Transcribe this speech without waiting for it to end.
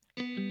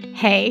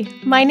Hey,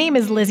 my name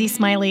is Lizzie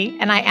Smiley,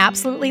 and I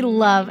absolutely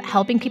love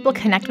helping people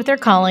connect with their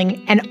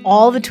calling and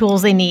all the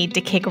tools they need to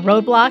kick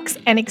roadblocks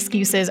and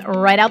excuses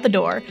right out the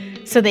door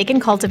so they can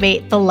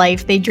cultivate the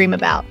life they dream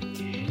about.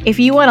 If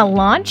you want to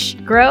launch,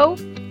 grow,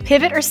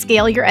 pivot, or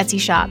scale your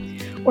Etsy shop,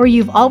 or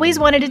you've always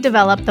wanted to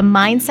develop the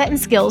mindset and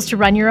skills to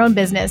run your own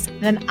business,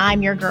 then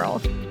I'm your girl.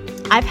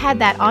 I've had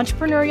that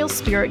entrepreneurial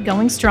spirit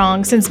going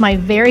strong since my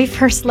very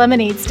first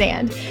lemonade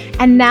stand,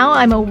 and now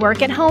I'm a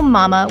work-at-home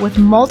mama with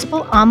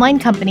multiple online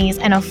companies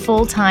and a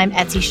full-time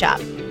Etsy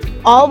shop,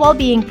 all while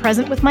being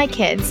present with my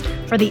kids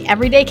for the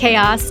everyday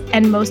chaos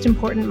and most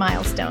important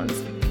milestones.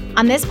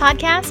 On this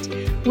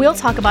podcast, we'll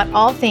talk about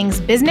all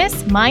things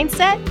business,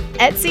 mindset,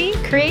 Etsy,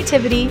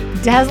 creativity,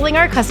 dazzling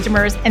our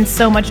customers, and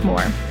so much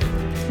more.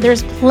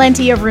 There's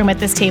plenty of room at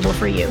this table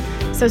for you,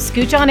 so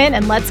scooch on in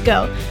and let's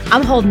go.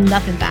 I'm holding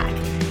nothing back.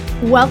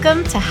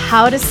 Welcome to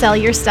How to Sell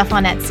Your Stuff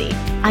on Etsy.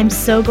 I'm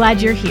so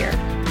glad you're here.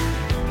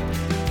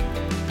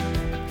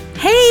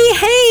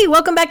 Hey,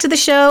 welcome back to the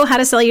show, How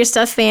to Sell Your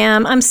Stuff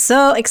fam. I'm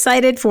so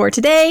excited for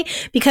today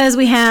because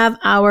we have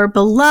our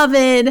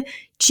beloved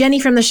Jenny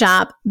from the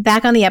shop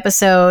back on the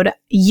episode.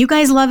 You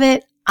guys love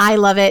it. I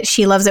love it.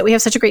 She loves it. We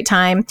have such a great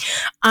time.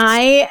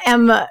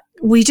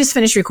 We just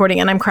finished recording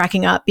and I'm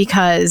cracking up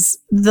because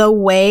the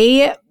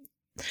way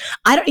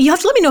you have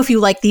to let me know if you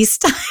like these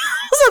styles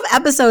of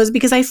episodes,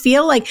 because I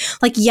feel like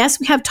yes,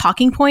 we have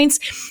talking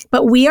points,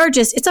 but we are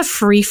it's a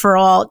free for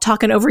all,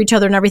 talking over each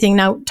other and everything.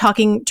 Now,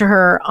 talking to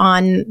her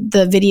on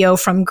the video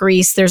from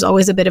Greece, there's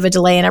always a bit of a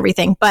delay and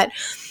everything, but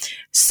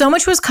so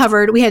much was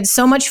covered. We had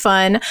so much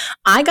fun.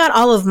 I got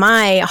all of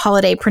my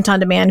holiday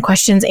print-on-demand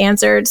questions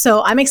answered.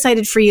 So I'm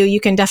excited for you. You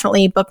can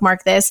definitely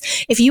bookmark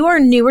this. If you are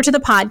newer to the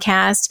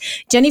podcast,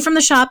 Jenny from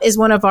the shop is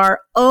one of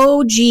our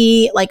OG,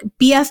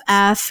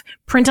 BFF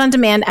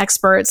print-on-demand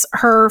experts.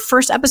 Her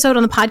first episode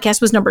on the podcast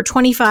was number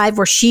 25,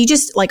 where she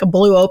just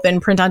blew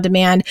open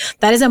print-on-demand.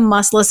 That is a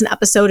must-listen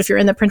episode if you're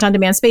in the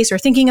print-on-demand space or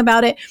thinking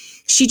about it.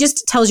 She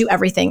just tells you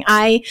everything.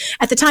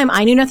 At the time,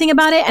 I knew nothing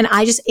about it and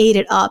I just ate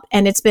it up.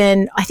 And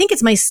I think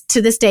it's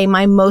to this day,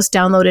 my most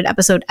downloaded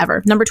episode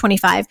ever, number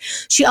 25.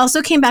 She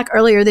also came back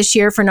earlier this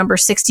year for number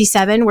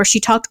 67, where she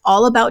talked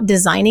all about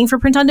designing for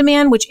print on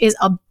demand, which is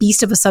a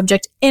beast of a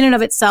subject in and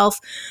of itself.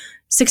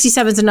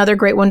 67 is another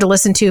great one to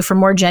listen to for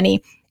more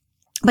Jenny.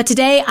 But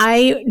today,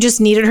 I just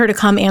needed her to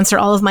come answer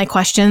all of my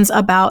questions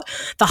about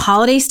the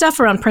holiday stuff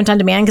around print on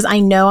demand, because I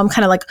know I'm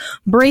kind of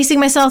bracing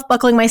myself,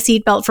 buckling my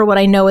seatbelt for what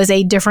I know is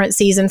a different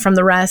season from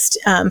the rest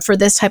for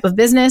this type of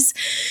business.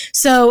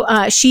 So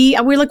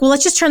we're like, well,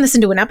 let's just turn this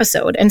into an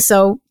episode. And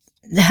so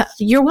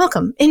you're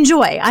welcome.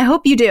 Enjoy. I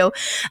hope you do.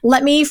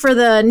 Let me, for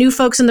the new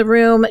folks in the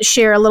room,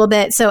 share a little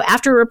bit. So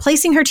after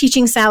replacing her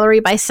teaching salary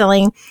by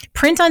selling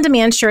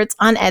print-on-demand shirts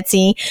on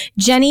Etsy,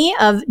 Jenny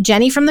of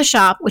Jenny from the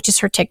Shop, which is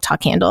her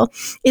TikTok handle,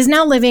 is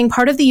now living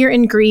part of the year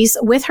in Greece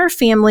with her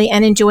family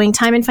and enjoying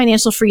time and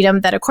financial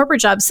freedom that a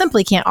corporate job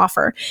simply can't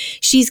offer.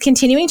 She's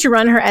continuing to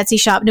run her Etsy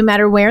shop no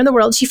matter where in the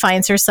world she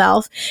finds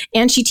herself,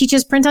 and she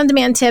teaches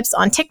print-on-demand tips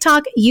on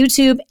TikTok,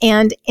 YouTube,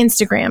 and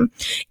Instagram.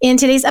 In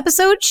today's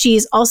episode,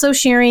 she's also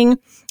sharing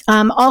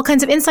all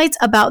kinds of insights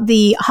about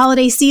the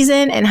holiday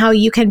season and how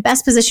you can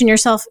best position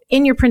yourself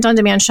in your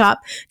print-on-demand shop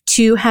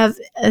to have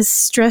as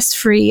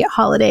stress-free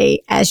holiday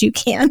as you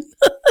can.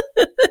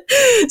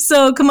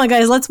 So come on,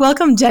 guys, let's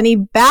welcome Jenny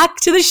back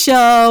to the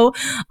show.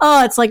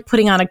 Oh, it's like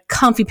putting on a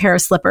comfy pair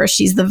of slippers.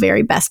 She's the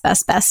very best.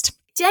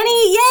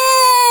 Jenny,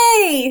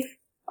 yay!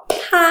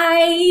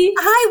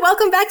 Hi,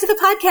 welcome back to the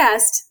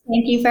podcast.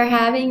 Thank you for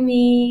having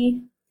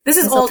me. This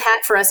is old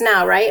hat for us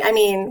now, right? I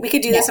mean, we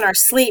could do this in our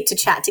sleep to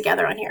chat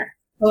together on here.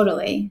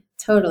 Totally.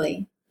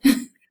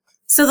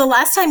 So the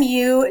last time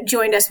you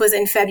joined us was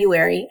in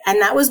February, and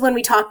that was when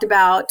we talked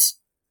about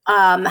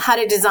how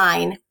to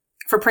design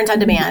for print on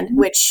demand,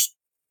 which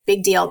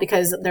big deal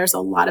because there's a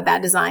lot of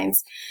bad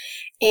designs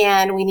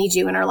and we need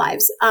you in our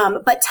lives.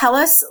 But tell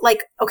us,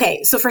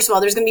 okay, so first of all,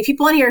 there's going to be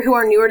people on here who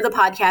are newer to the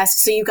podcast.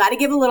 So you got to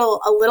give a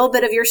little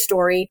bit of your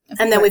story,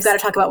 and then we've got to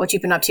talk about what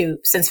you've been up to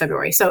since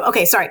February. So,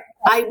 okay, sorry.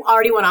 I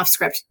already went off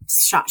script.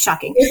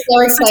 Shocking.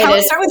 You're so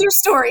excited. Start with your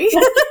story.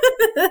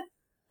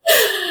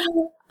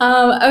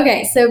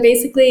 Okay, so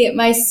basically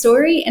my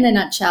story in a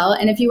nutshell,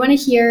 and if you want to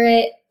hear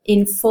it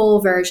in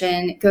full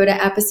version, go to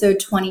episode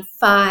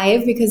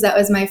 25, because that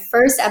was my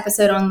first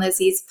episode on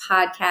Lizzie's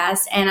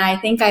podcast. And I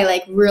think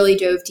I really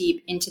dove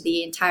deep into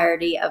the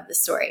entirety of the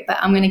story, but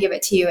I'm going to give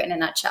it to you in a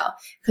nutshell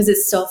because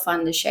it's still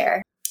fun to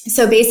share.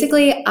 So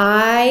basically,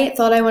 I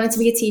thought I wanted to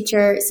be a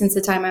teacher since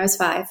the time I was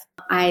 5.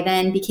 I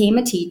then became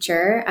a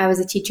teacher. I was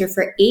a teacher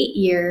for 8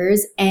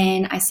 years,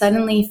 and I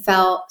suddenly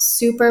felt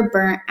super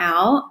burnt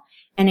out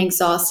and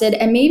exhausted.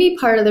 And maybe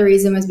part of the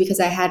reason was because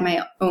I had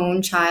my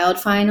own child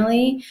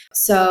finally.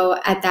 So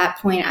at that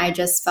point, I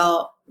just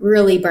felt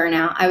really burnt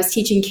out. I was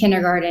teaching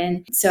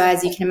kindergarten. So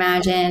as you can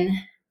imagine,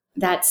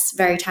 that's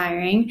very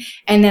tiring.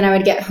 And then I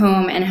would get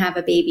home and have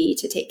a baby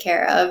to take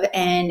care of.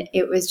 And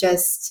it was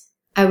just,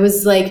 I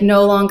was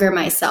no longer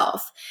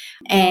myself.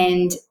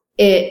 And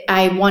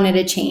I wanted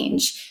a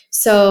change.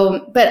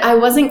 So, but I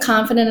wasn't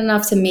confident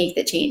enough to make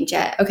the change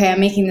yet. Okay, I'm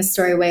making this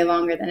story way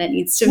longer than it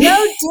needs to be. No,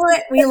 do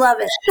it. We love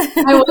it.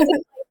 I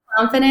wasn't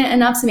confident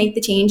enough to make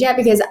the change yet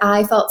because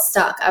I felt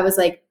stuck. I was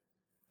like,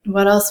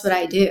 what else would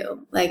I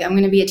do? Like, I'm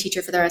going to be a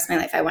teacher for the rest of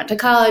my life. I went to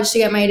college to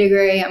get my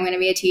degree. I'm going to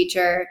be a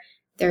teacher.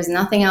 There's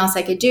nothing else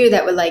I could do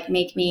that would like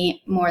make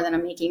me more than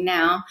I'm making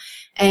now.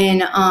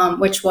 And,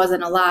 which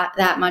wasn't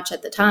that much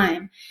at the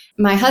time.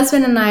 My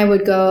husband and I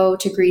would go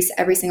to Greece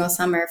every single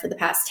summer for the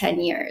past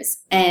 10 years.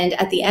 And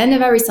at the end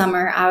of every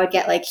summer, I would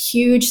get like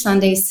huge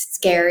Sunday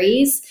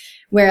scaries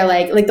where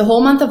like the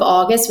whole month of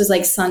August was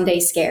like Sunday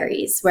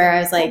scaries where I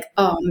was like,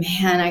 oh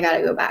man, I got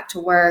to go back to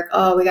work.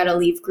 Oh, we got to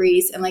leave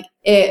Greece. And like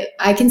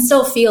I can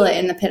still feel it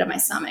in the pit of my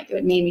stomach.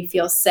 It made me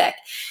feel sick.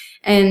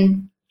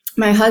 And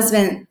my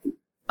husband,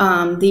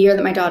 the year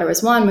that my daughter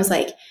was 1, was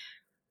like,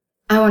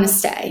 I want to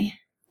stay.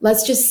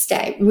 Let's just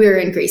stay. We were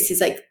in Greece. He's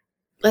like,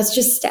 let's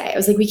just stay. I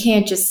was like, we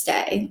can't just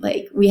stay.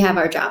 Like, we have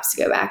our jobs to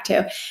go back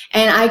to.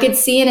 And I could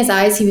see in his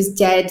eyes, he was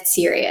dead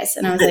serious.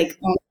 And I was like,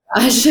 oh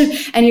my gosh.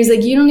 And he was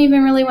like, you don't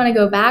even really want to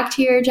go back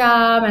to your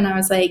job. And I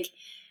was like,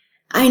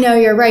 I know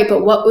you're right,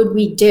 but what would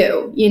we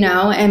do? You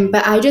know?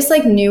 But I just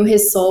like knew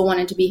his soul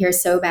wanted to be here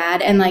so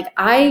bad. And like,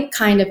 I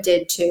kind of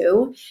did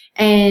too.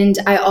 And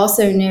I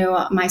also knew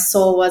my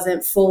soul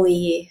wasn't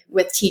fully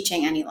with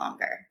teaching any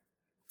longer.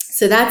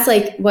 So that's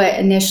like what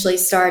initially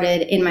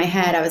started in my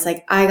head. I was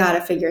like, I got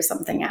to figure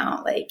something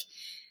out. Like,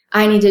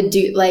 I need to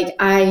do, like,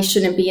 I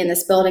shouldn't be in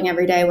this building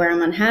every day where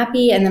I'm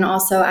unhappy. And then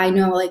also I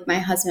know like my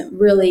husband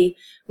really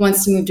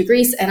wants to move to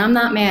Greece and I'm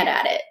not mad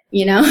at it,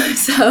 you know?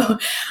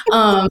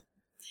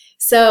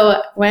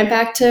 So went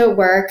back to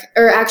work,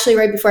 or actually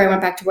right before I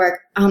went back to work,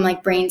 I'm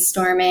like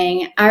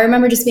brainstorming. I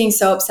remember just being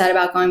so upset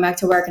about going back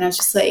to work. And I was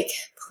just like,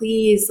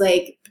 please,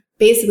 like,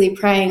 basically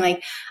praying,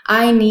 like,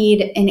 I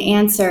need an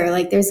answer.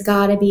 Like, there's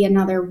got to be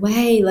another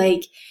way.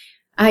 Like,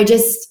 I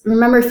just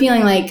remember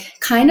feeling like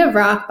kind of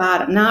rock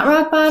bottom, not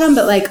rock bottom,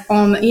 but like,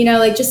 you know,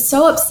 like just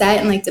so upset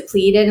and like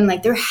depleted and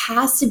like, there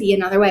has to be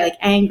another way, like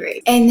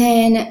angry. And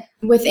then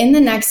within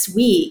the next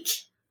week,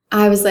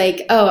 I was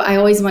like, oh, I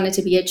always wanted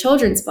to be a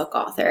children's book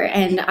author.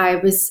 And I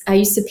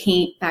used to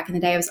paint back in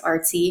the day. I was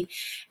artsy.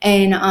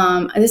 And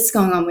this is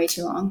going on way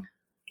too long.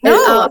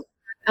 No.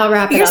 I'll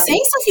wrap it up. You're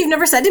saying stuff you've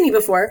never said to me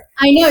before.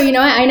 I know. You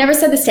know what? I never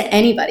said this to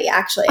anybody,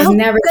 actually. I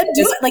never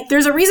do it. Like,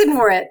 there's a reason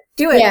for it.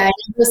 Do it. Yeah, I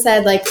never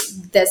said, like,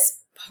 this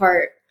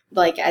part,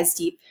 like, as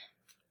deep.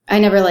 I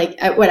never, like,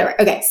 whatever.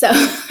 Okay, so,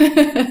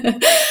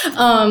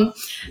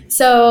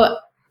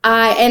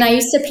 I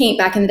used to paint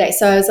back in the day.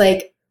 So I was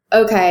like,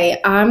 okay,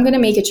 I'm going to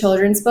make a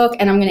children's book,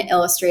 and I'm going to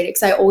illustrate it,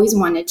 because I always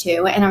wanted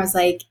to. And I was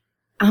like,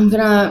 I'm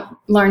going to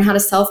learn how to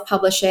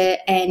self-publish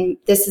it. And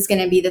this is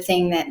going to be the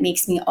thing that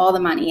makes me all the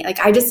money. Like,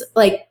 I just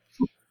like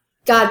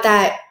got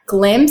that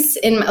glimpse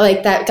in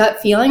like that gut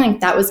feeling, like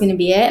that was going to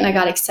be it. And I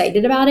got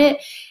excited about it.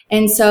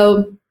 And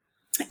so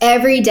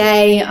every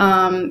day,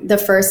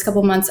 the first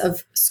couple months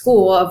of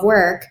school, of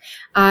work,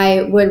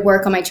 I would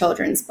work on my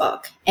children's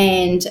book,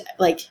 and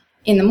like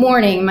in the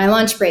morning, my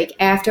lunch break,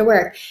 after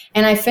work.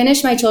 And I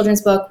finished my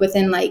children's book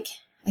within like,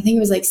 I think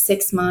it was like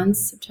 6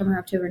 months, September,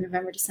 October,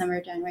 November,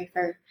 December, January,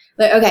 February.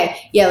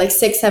 Okay. Yeah. Like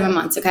 6-7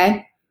 months.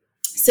 Okay.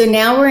 So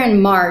now we're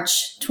in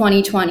March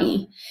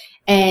 2020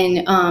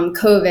 and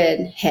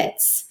COVID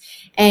hits,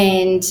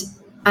 and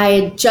I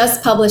had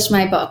just published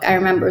my book. I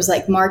remember it was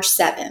like March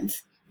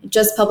 7th,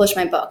 just published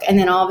my book. And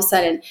then all of a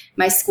sudden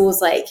my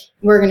school's like,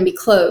 we're going to be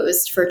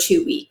closed for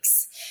 2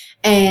 weeks.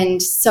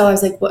 And so I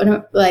was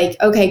like,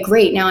 okay,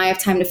 great. Now I have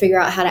time to figure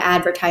out how to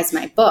advertise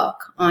my book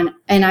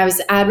and I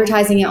was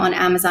advertising it on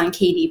Amazon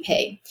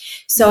KDP.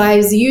 So I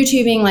was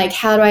YouTubing, like,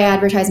 how do I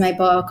advertise my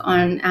book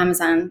on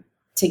Amazon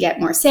to get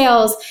more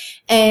sales?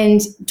 And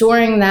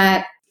during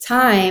that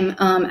time,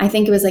 I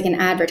think it was like an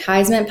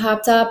advertisement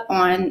popped up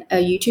on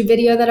a YouTube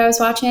video that I was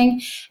watching.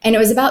 And it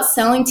was about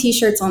selling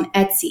t-shirts on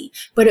Etsy,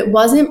 but it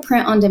wasn't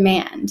print on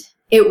demand.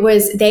 It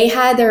was, they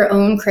had their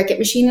own Cricut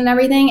machine and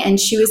everything, and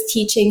she was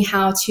teaching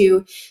how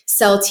to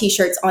sell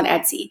t-shirts on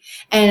Etsy.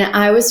 And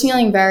I was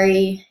feeling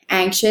very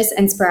anxious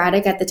and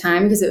sporadic at the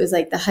time because it was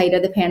like the height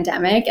of the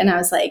pandemic. And I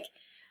was like,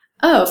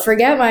 oh,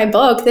 forget my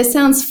book. This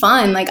sounds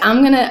fun. Like, I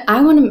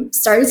want to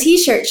start a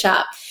t-shirt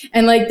shop.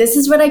 And like, this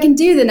is what I can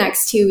do the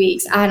next 2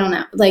 weeks. I don't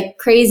know, like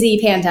crazy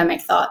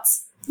pandemic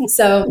thoughts.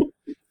 So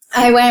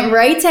I went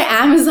right to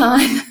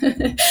Amazon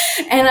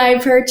and I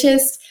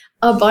purchased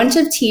a bunch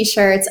of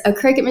t-shirts, a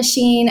Cricut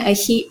machine, a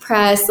heat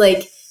press,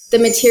 like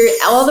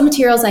all the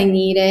materials I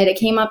needed. It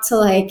came up to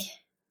like,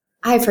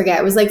 I forget,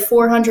 it was like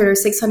 $400 or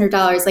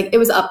 $600. Like, it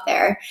was up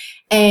there.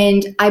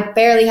 And I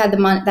barely had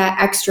that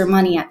extra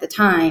money at the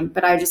time,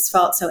 but I just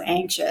felt so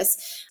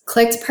anxious.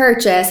 Clicked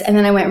purchase, and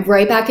then I went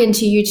right back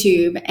into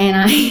YouTube,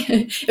 and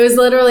it was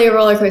literally a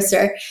roller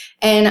coaster.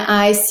 And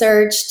I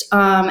searched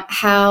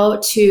how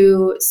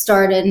to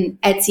start an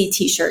Etsy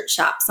t-shirt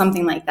shop,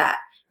 something like that.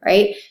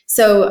 Right.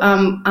 So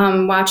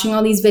I'm watching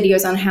all these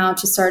videos on how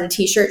to start a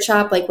t-shirt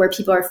shop, like where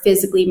people are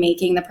physically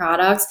making the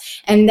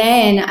products. And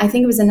then I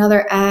think it was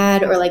another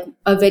ad or like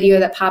a video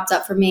that popped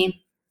up for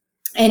me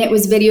And it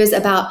was videos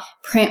about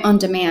print on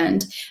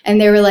demand. And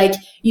they were like,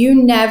 you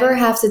never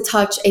have to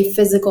touch a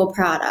physical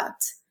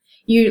product.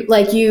 You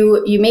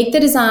make the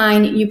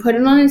design, you put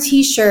it on a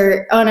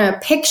t-shirt, on a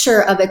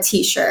picture of a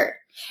t-shirt,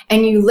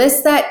 and you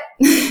list that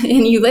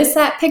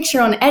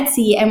picture on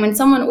Etsy. And when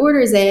someone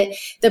orders it,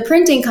 the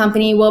printing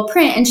company will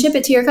print and ship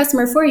it to your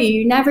customer for you.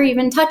 You never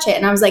even touch it.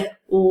 And I was like,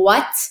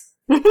 what?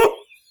 And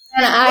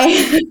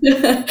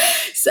I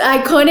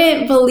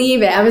couldn't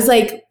believe it. I was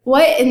like,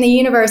 what in the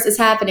universe is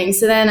happening?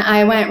 So then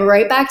I went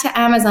right back to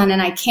Amazon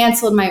and I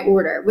canceled my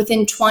order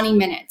within 20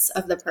 minutes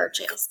of the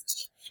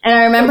purchase. And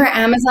I remember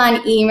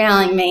Amazon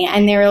emailing me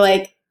and they were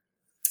like,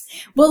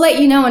 we'll let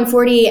you know in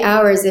 48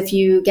 hours if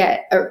you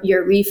get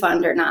your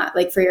refund or not,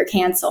 like for your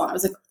cancel. And I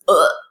was like,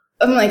 ugh.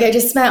 I'm like, I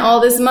just spent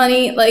all this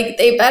money. Like,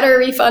 they better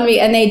refund me.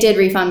 And they did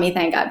refund me,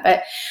 thank God.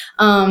 But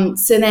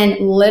so then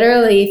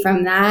literally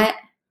from that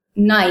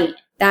night,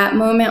 that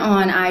moment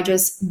on, I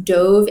just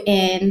dove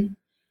in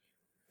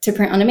to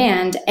print on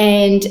demand,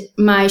 and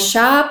my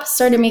shop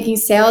started making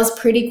sales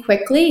pretty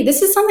quickly.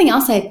 This is something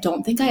else I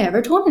don't think I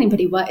ever told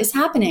anybody what is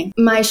happening.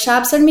 My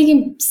shop started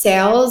making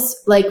sales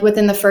like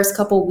within the first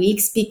couple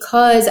weeks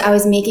because I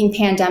was making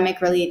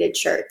pandemic related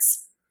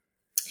shirts.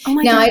 Oh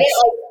my gosh.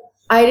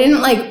 I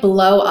didn't like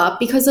blow up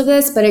because of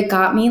this, but it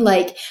got me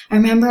like, I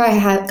remember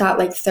I got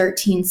like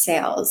 13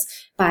 sales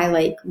by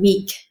like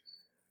week,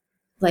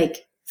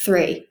 like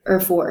 3 or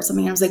 4 or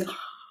something. I was like,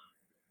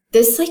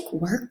 this like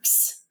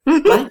works.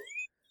 What?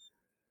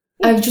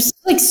 I was just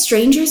like,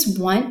 strangers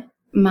want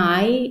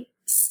my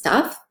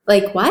stuff.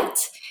 Like,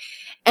 what?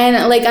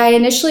 And like, I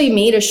initially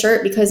made a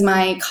shirt because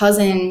my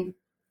cousin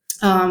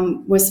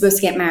was supposed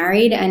to get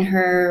married and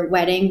her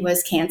wedding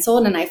was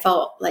canceled, and I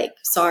felt like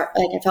sorry,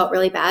 like I felt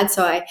really bad.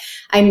 So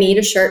I made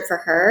a shirt for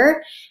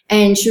her,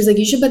 and she was like,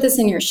 you should put this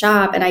in your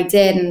shop. And I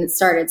did, and it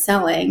started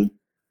selling.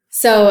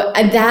 So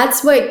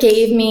that's what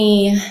gave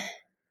me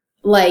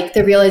like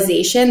the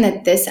realization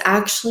that this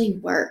actually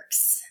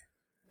works.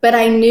 But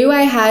I knew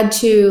I had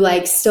to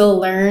like still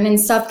learn and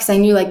stuff because I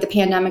knew like the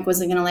pandemic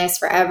wasn't going to last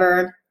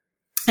forever.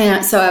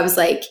 And so I was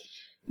like,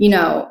 you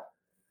know,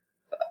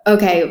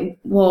 okay,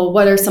 well,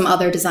 what are some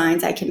other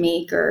designs I can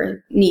make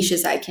or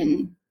niches I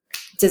can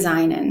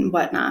design and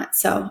whatnot?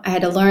 So I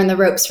had to learn the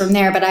ropes from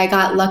there, but I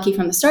got lucky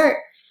from the start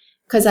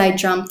because I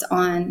jumped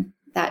on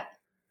that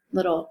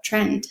little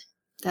trend,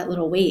 that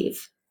little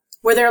wave.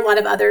 Were there a lot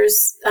of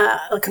others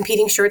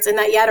competing shirts in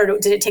that yet, or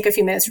did it take a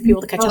few minutes for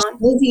people to catch on?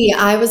 Lizzie,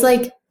 I was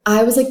like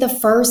the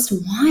first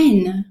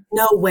one.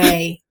 No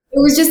way. It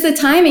was just the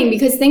timing,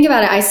 because think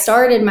about it. I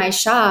started my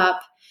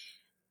shop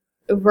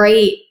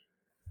right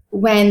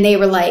when they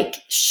were like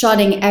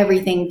shutting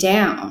everything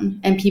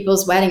down and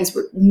people's weddings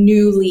were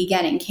newly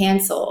getting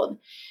canceled.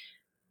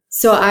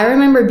 So I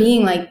remember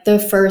being like the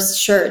first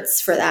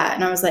shirts for that.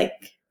 And I was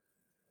like,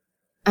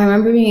 I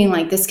remember being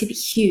like, this could be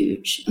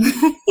huge.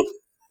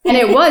 And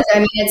it was. I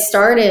mean, it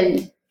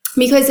started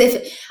because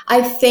if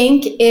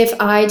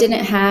I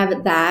didn't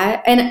have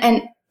that,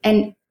 and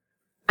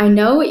I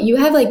know you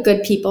have like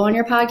good people on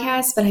your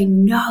podcast, but I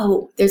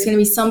know there's going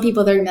to be some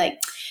people that are going to be like,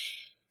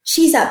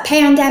 she's a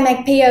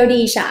pandemic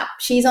POD shop.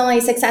 She's only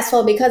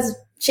successful because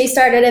she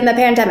started in the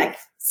pandemic.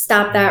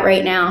 Stop that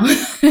right now.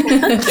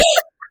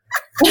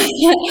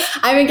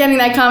 I've been getting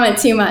that comment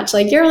too much.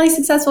 Like, you're only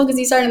successful because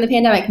you started in the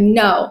pandemic.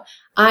 No,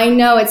 I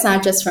know it's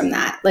not just from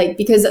that. Like,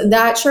 because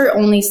that shirt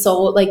only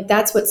sold, like,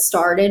 that's what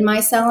started my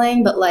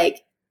selling. But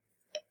like,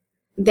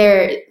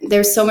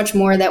 there's so much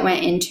more that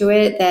went into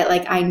it that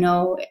like, I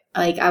know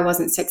like I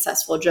wasn't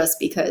successful just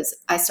because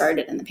I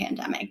started in the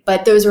pandemic.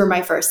 But those were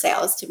my first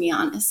sales, to be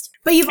honest.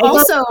 But you've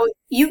also,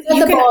 you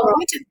can,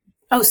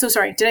 oh, so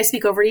sorry. Did I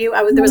speak over you?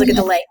 There was like a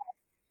delay.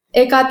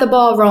 It got the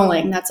ball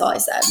rolling. That's all I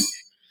said.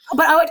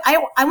 But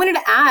I wanted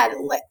to add,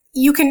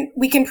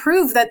 we can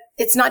prove that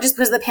it's not just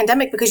because of the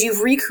pandemic, because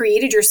you've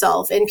recreated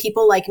yourself in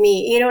people like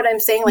me. You know what I'm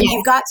saying? Like,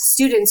 You've got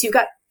students, you've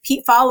got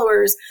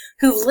followers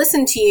who've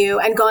listened to you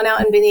and gone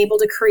out and been able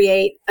to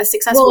create a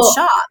successful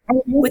shop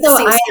with the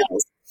same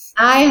skills.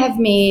 I have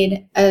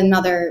made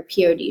another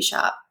POD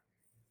shop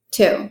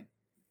too.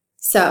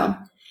 So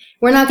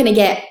we're not going to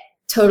get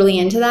totally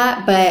into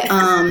that, but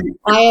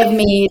I have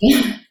made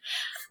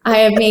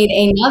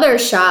another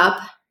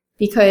shop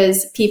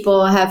because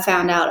people have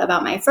found out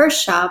about my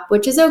first shop,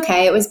 which is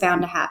okay. It was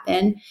bound to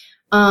happen.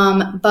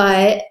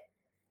 But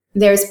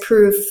there's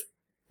proof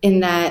in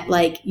that,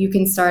 like, you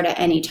can start at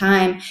any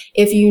time.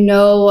 If you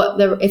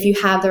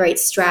have the right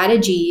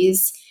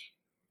strategies,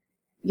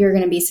 you're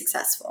going to be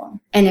successful.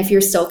 And if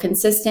you're still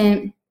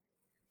consistent,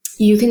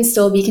 you can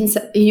still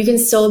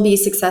be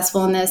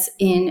successful in this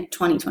in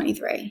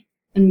 2023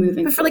 and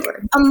moving forward. For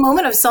like a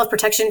moment of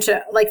self-protection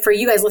to like, for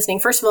you guys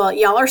listening, first of all,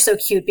 y'all are so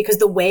cute because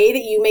the way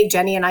that you make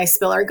Jenny and I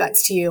spill our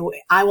guts to you,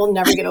 I will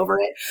never get over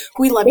it.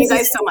 We love you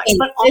guys so much.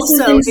 But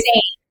also,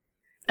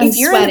 if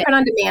you're in the print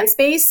on demand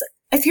space,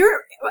 if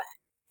you're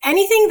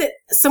anything that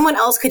someone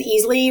else could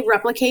easily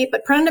replicate,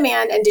 but print on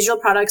demand and digital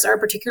products are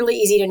particularly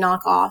easy to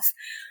knock off.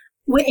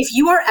 if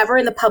you are ever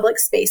in the public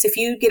space, if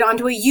you get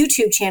onto a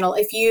YouTube channel,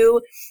 if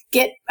you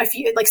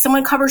like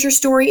someone covers your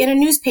story in a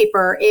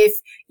newspaper, if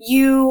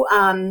you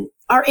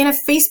are in a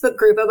Facebook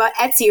group about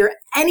Etsy or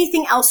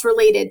anything else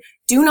related,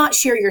 do not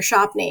share your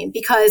shop name,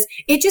 because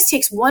it just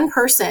takes one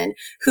person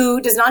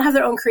who does not have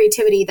their own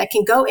creativity that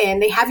can go in,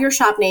 they have your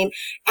shop name,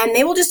 and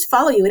they will just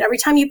follow you. And every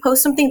time you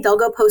post something, they'll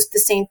go post the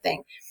same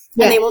thing.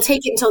 Yeah. And they will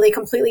take it until they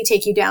completely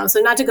take you down. So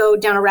not to go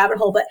down a rabbit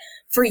hole, but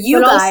for you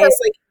guys,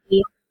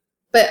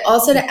 but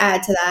also to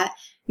add to that,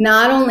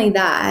 not only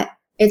that,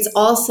 it's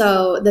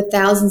also the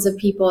thousands of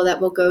people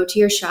that will go to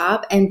your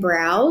shop and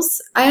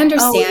browse. I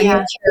understand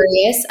you're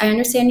curious. I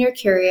understand you're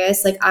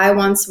curious. Like, I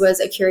once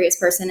was a curious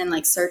person and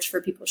like searched for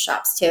people's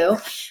shops too.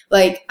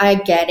 Like, I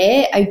get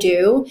it. I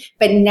do.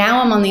 But now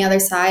I'm on the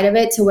other side of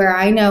it, to where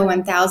I know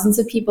when thousands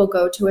of people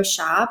go to a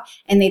shop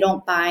and they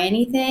don't buy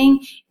anything,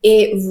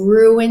 it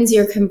ruins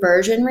your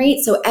conversion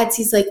rate. So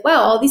Etsy's like,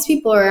 wow, all these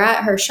people are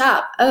at her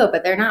shop. Oh,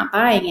 but they're not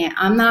buying it.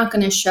 I'm not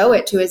going to show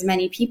it to as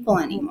many people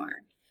anymore.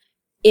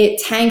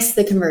 It tanks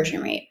the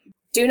conversion rate.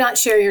 Do not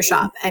share your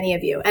shop, any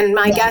of you. And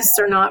my guests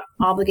are not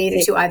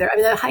obligated to either. I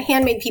mean, the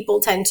handmade people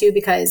tend to,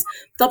 because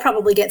they'll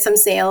probably get some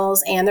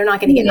sales and they're not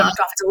going to get knocked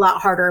off. It's a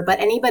lot harder. But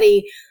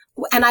anybody,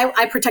 and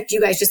I protect you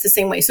guys just the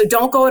same way. So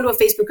don't go into a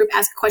Facebook group,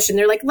 ask a question.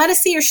 They're like, let us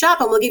see your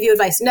shop and we'll give you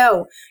advice.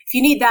 No, if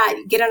you need that,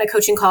 get on a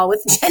coaching call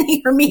with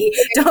Jenny or me.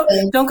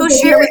 Don't go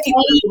share with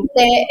people.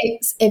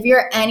 If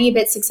you're any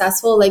bit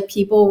successful, like,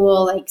 people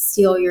will like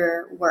steal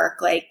your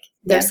work. Like,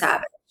 they're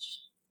savage.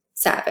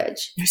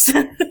 They're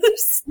savages.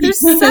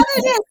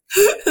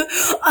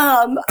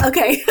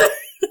 Okay.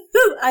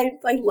 I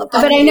love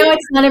that. But I know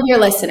it's none of your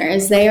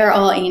listeners. They are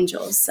all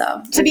angels.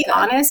 So to be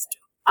honest,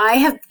 I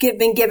have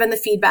been given the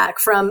feedback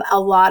from a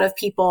lot of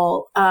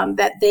people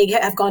that they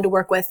have gone to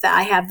work with, that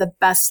I have the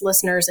best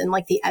listeners in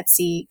like the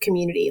Etsy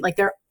community. Like,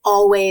 they're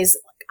always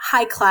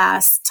high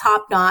class,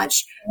 top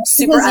notch,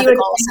 super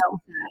ethical.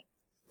 So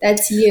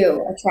that's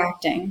you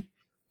attracting.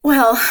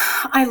 Well,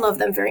 I love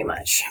them very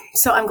much.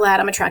 So I'm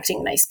glad I'm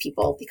attracting nice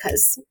people,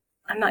 because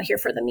I'm not here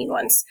for the mean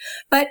ones.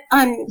 But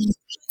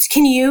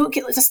can you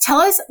just tell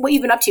us what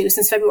you've been up to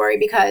since February,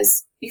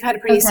 because you've had a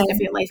pretty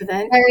significant life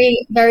event?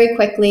 Very, very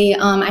quickly.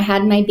 I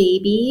had my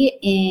baby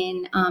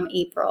in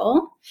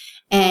April,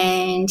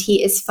 and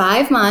he is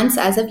 5 months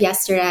as of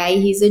yesterday.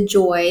 He's a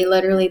joy,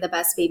 literally the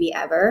best baby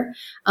ever.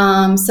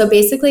 So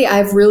basically,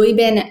 I've really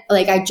been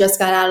like, I just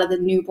got out of the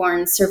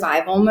newborn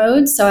survival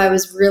mode. So I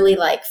was really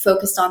like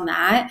focused on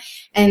that.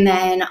 And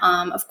then,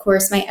 of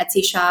course, my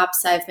Etsy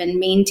shops, I've been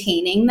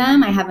maintaining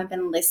them. I haven't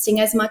been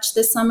listing as much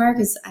this summer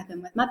because I've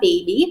been with my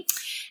baby.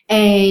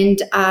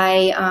 And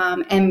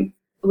I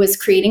was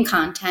creating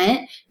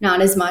content, not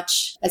as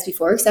much as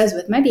before because I was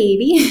with my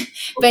baby.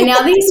 But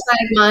now these 5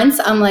 months,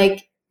 I'm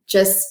like,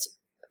 just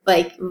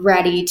like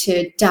ready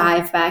to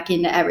dive back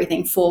into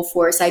everything full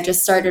force. I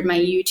just started my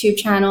YouTube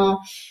channel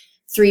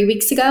 3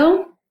 weeks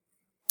ago.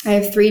 I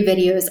have 3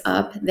 videos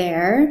up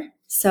there.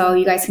 So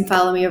you guys can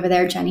follow me over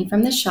there, Jenny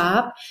from the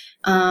shop.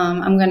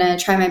 I'm going to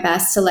try my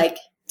best to like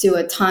do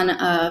a ton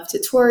of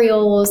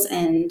tutorials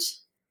and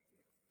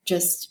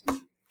just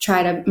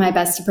try my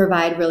best to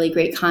provide really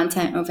great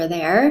content over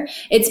there.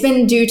 It's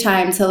been due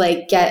time to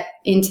like get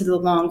into the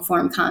long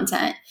form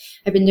content.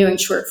 I've been doing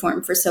short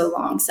form for so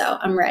long, so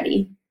I'm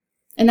ready.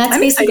 And that's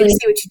I'm excited to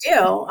see what you do.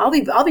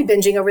 I'll be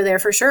binging over there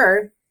for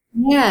sure.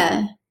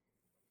 Yeah.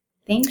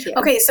 Thank you.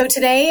 Okay, so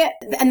today,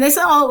 and this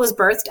all was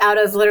birthed out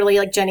of literally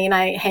like Jenny and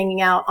I hanging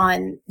out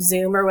on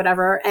Zoom or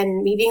whatever,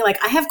 and me being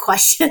like, I have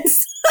questions,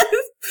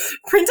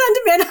 print on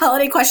demand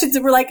holiday questions,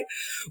 and we're like,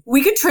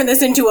 we could turn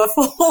this into a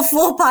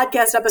full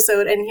podcast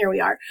episode, and here we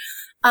are.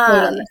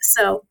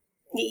 So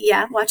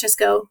yeah, watch us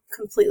go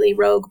completely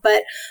rogue.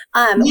 But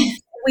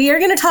we're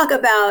going to talk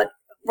about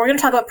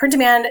print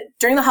demand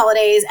during the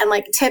holidays and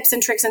like tips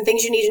and tricks and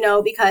things you need to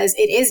know, because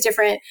it is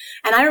different.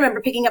 And I remember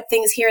picking up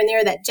things here and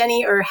there that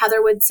Jenny or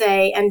Heather would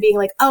say and being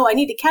like, oh, I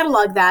need to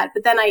catalog that.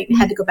 But then I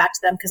had to go back to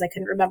them because I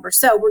couldn't remember.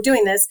 So we're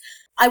doing this.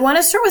 I want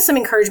to start with some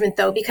encouragement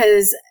though,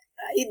 because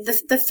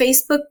the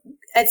Facebook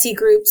Etsy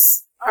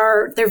groups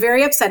they're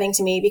very upsetting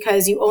to me,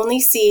 because you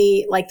only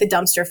see like the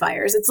dumpster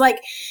fires. It's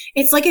like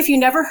if you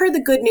never heard the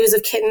good news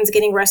of kittens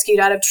getting rescued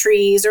out of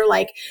trees, or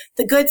like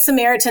the good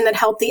Samaritan that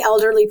helped the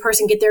elderly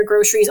person get their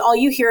groceries. All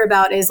you hear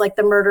about is like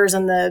the murders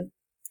and the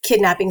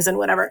kidnappings and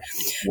whatever.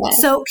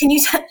 Yes. So can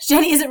you,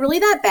 Jenny, is it really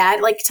that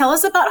bad? Like, tell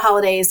us about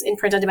holidays in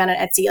print on demand on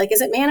Etsy. Like,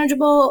 is it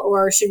manageable,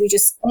 or should we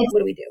just, what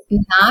do we do?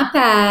 Not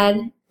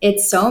bad.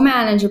 It's so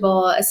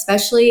manageable,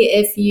 especially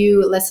if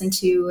you listen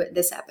to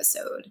this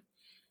episode,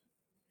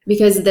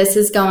 because this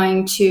is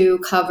going to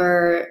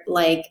cover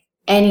like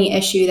any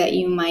issue that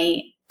you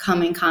might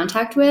come in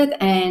contact with,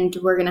 and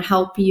we're going to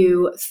help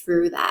you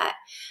through that.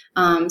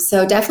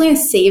 So definitely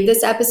save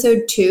this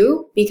episode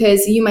too,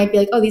 because you might be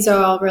like, oh, these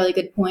are all really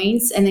good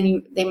points. And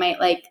then they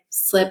might like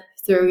slip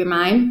through your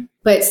mind,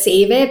 but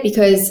save it,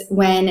 because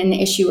when an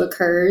issue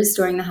occurs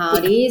during the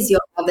holidays, you'll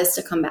have this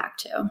to come back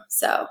to.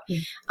 So,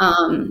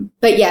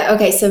 but yeah.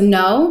 Okay. So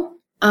no,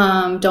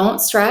 don't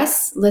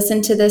stress.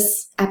 Listen to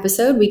this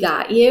episode. We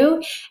got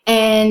you.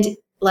 And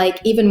like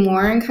even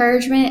more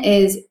encouragement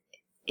is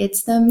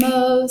it's the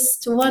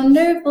most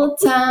wonderful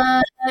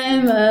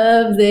time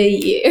of the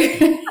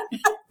year.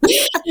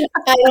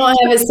 I don't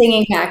have a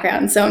singing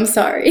background, so I'm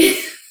sorry.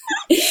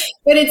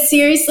 But it's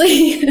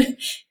seriously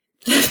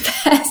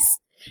the best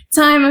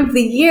time of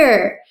the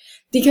year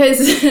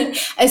because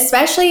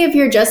especially if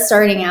you're just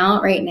starting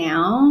out right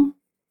now,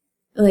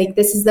 like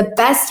this is the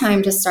best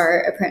time to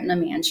start a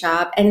print-on-demand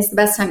shop, and it's the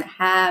best time to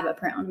have a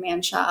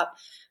print-on-demand shop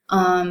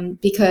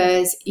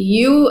because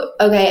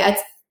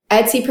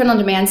Etsy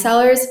print-on-demand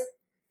sellers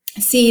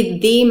see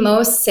the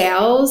most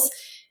sales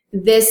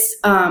this,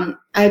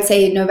 I'd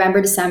say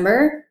November,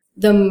 December.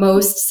 The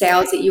most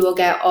sales that you will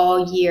get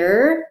all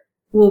year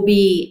will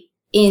be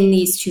in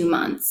these 2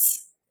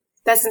 months.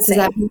 That's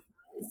insane.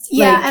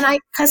 Yeah. And I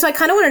kind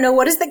of want to know,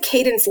 what is the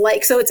cadence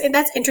like? So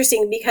that's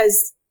interesting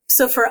because,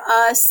 so for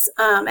us,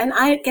 and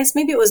I guess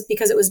maybe it was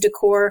because it was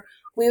decor,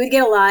 we would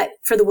get a lot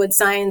for the wood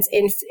signs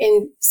in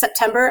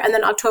September, and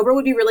then October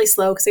would be really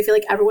slow because I feel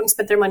like everyone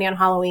spent their money on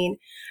Halloween.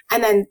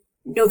 And then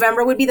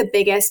November would be the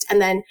biggest.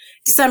 And then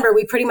December,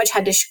 we pretty much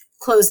had to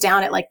close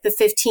down at like the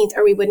 15th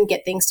or we wouldn't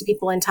get things to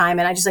people in time.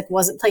 And I just like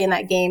wasn't playing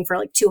that game for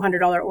like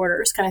 $200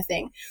 orders kind of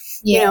thing,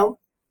 you know?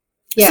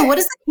 Yeah. So what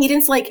is the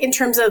cadence like in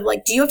terms of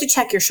like, do you have to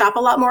check your shop a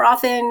lot more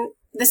often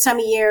this time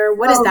of year?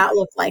 What does that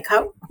look like?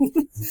 How?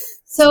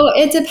 So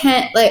it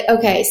depends. Like,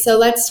 okay, so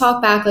let's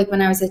talk back. Like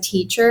when I was a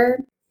teacher,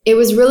 it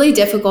was really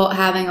difficult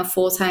having a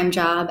full-time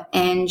job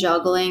and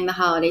juggling the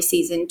holiday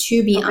season,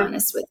 to be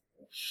honest with you.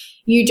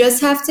 You just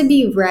have to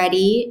be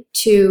ready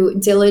to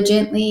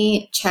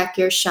diligently check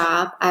your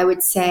shop, I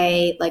would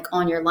say, like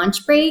on your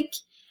lunch break,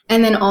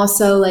 and then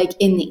also like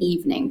in the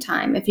evening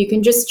time. If you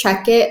can just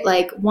check it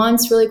like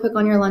once really quick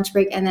on your lunch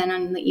break and then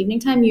on the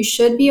evening time, you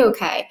should be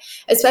okay.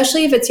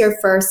 Especially if it's your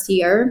first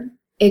year,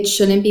 it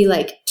shouldn't be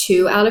like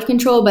too out of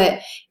control,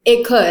 but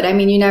it could. I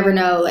mean, you never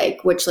know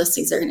like which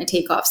listings are going to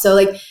take off. So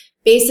like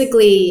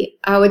basically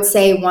I would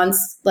say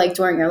once like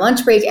during your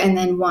lunch break and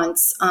then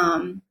once,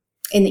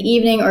 in the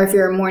evening, or if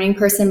you're a morning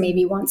person,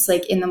 maybe once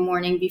like in the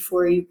morning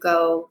before you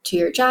go to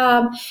your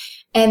job.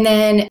 And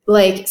then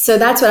like, so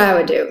that's what I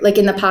would do. Like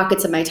in the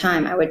pockets of my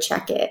time, I would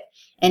check it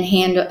and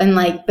handle, and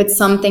like, but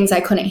some things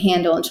I couldn't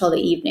handle until the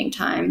evening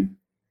time.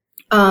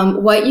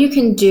 What you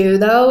can do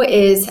though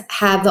is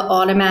have the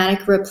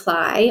automatic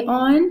reply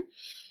on.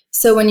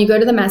 So when you go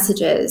to the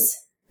messages,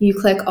 you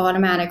click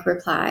automatic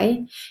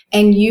reply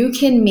and you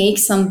can make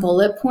some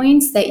bullet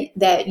points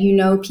that you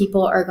know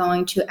people are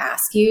going to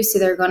ask you. So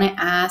they're going to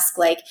ask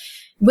like,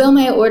 will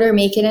my order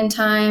make it in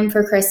time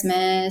for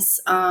Christmas?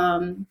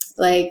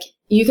 Like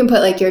you can put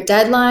like your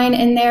deadline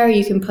in there.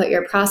 You can put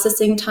your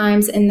processing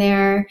times in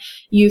there.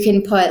 You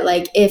can put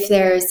like, if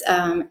there's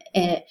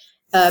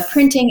a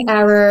printing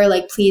error,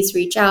 like please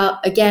reach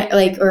out again,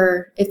 like,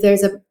 or if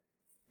there's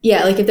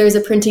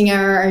a printing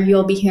error,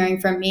 you'll be hearing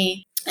from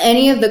me.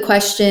 Any of the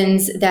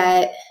questions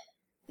that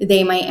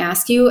they might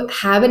ask you,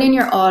 have it in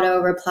your auto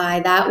reply.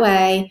 That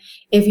way,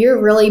 if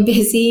you're really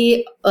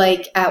busy,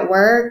 like at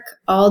work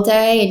all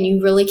day and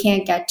you really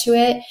can't get to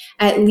it,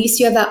 at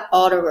least you have that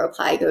auto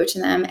reply go to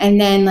them.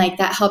 And then like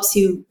that helps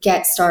you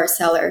get star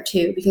seller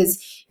too,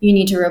 because you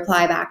need to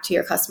reply back to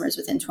your customers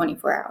within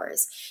 24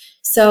 hours.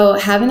 So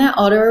having that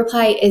auto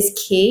reply is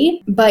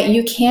key, but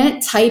you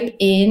can't type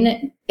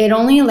in. It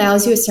only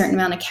allows you a certain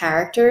amount of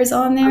characters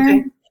on there.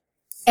 Okay.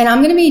 And I'm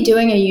going to be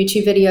doing a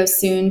YouTube video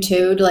soon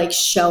too, to like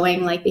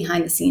showing like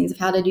behind the scenes of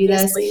how to do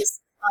this. Please.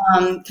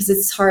 Because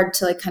it's hard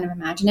to like kind of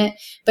imagine it,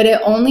 but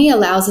it only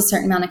allows a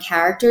certain amount of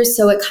characters.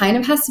 So it kind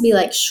of has to be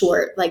like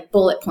short, like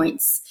bullet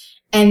points.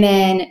 And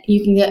then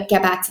you can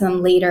get back to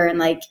them later and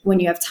like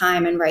when you have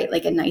time and write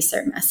like a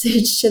nicer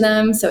message to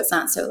them. So it's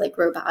not so like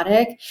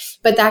robotic,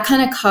 but that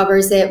kind of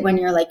covers it when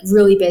you're like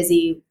really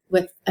busy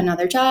with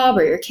another job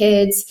or your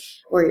kids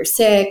or you're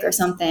sick or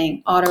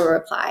something. Auto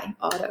reply.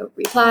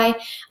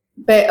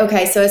 But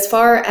okay, so as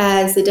far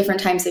as the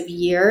different times of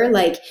year,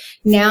 like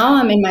now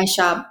I'm in my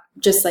shop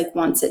just like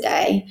once a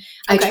day.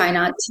 Okay. I try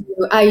not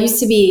to. I used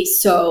to be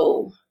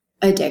so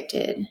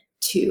addicted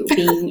to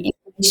being in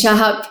the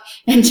shop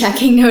and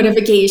checking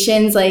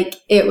notifications. Like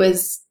it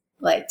was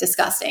like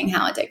disgusting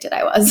how addicted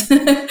I was.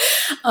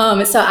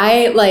 So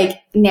I like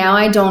now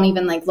I don't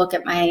even like look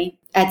at my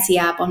Etsy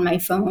app on my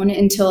phone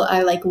until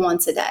I like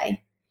once a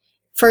day.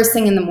 First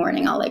thing in the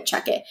morning, I'll like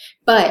check it.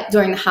 But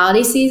during the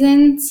holiday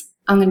seasons,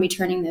 I'm going to be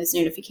turning those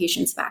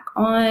notifications back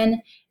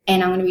on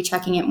and I'm going to be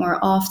checking it more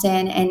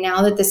often. And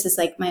now that this is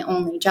like my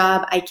only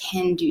job, I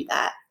can do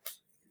that.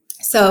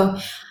 So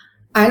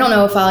I don't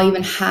know if I'll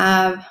even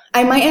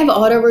I might have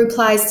auto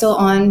replies still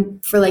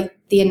on for like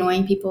the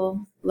annoying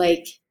people,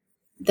 like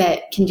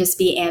that can just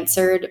be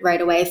answered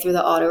right away through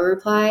the auto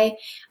reply.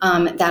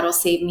 That'll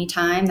save me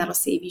time. That'll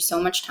save you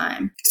so much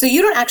time. So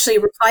you don't actually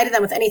reply to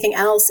them with anything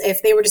else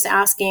if they were just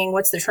asking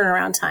what's the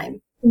turnaround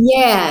time?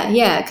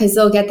 Yeah, because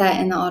they'll get that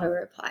in the auto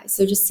reply.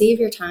 So just save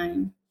your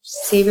time.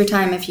 Save your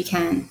time if you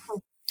can.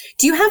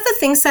 Do you have the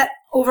thing set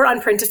over on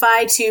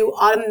Printify to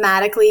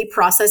automatically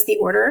process the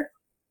order?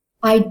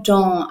 I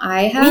don't.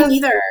 I have me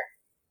neither.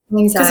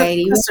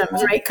 Anxiety.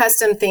 Customs, right?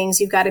 Custom things.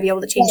 You've got to be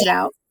able to change it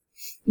out.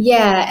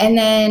 Yeah. And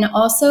then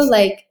also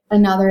like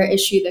another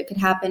issue that could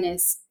happen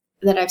is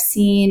that I've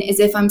seen is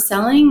if I'm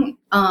selling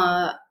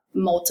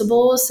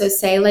multiples, so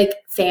say like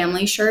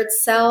family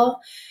shirts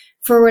sell,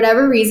 for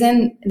whatever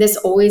reason, this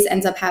always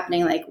ends up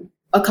happening like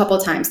a couple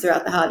times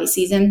throughout the holiday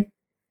season.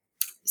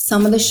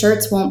 Some of the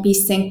shirts won't be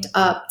synced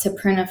up to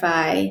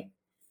Printify.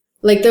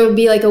 Like there will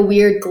be like a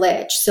weird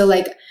glitch. So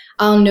like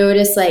I'll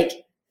notice like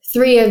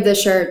 3 of the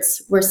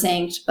shirts were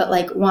synced, but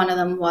like one of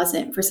them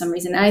wasn't for some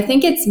reason. And I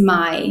think it's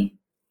my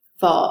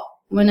fault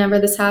whenever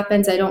this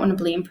happens. I don't want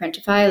to blame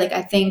Printify. Like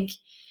I think,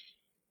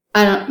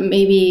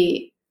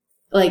 maybe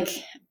like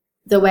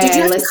the way Did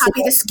you I have to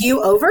copy the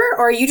SKU over?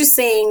 Or are you just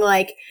saying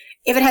like,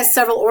 if it has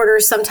several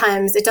orders,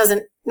 sometimes it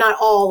doesn't, not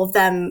all of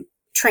them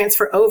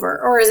transfer over?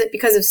 Or is it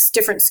because of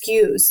different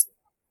SKUs,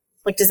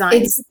 like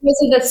designs? It's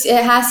because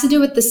it has to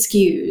do with the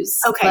SKUs.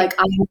 Okay. Like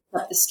I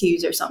have the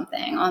SKUs or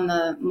something on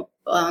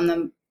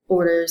the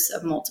orders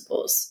of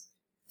multiples,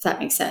 if that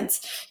makes sense.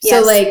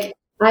 Yes. So like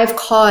I've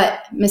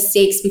caught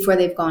mistakes before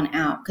they've gone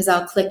out because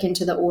I'll click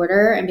into the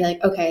order and be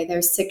like, okay,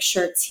 there's 6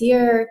 shirts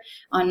here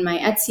on my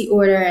Etsy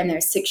order and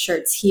there's 6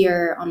 shirts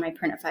here on my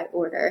Printify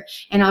order.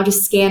 And I'll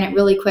just scan it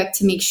really quick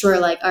to make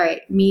sure like, all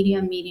right,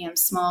 medium,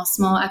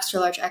 small, extra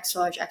large, extra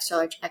large, extra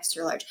large,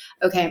 extra large.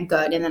 Okay, I'm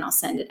good. And then I'll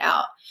send it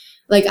out.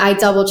 Like I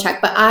double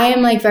check, but I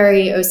am like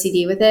very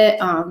OCD with it.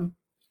 A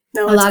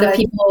lot of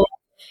people,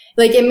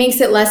 like it makes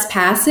it less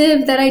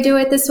passive that I do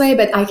it this way,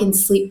 but I can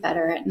sleep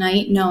better at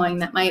night knowing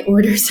that my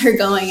orders are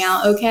going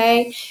out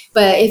okay.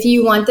 But if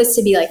you want this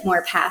to be like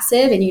more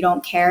passive and you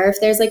don't care if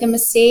there's like a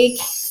mistake,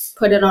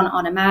 put it on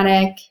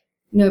automatic,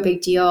 no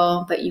big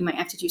deal, but you might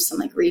have to do some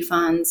like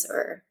refunds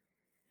or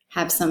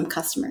have some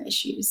customer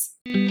issues.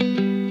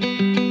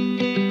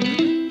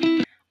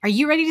 Are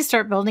you ready to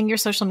start building your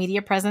social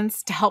media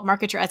presence to help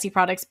market your Etsy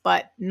products,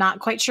 but not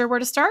quite sure where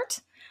to start?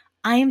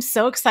 I am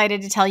so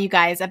excited to tell you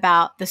guys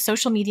about the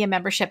social media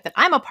membership that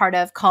I'm a part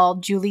of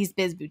called Julie's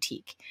Biz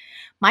Boutique.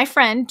 My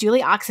friend,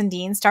 Julie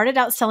Oxendine, started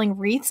out selling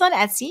wreaths on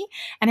Etsy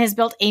and has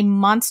built a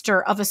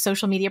monster of a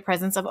social media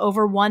presence of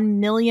over 1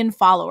 million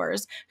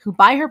followers who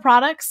buy her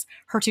products,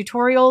 her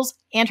tutorials,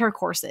 and her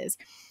courses.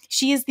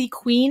 She is the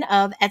queen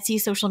of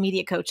Etsy social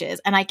media coaches,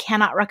 and I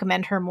cannot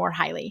recommend her more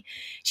highly.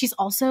 She's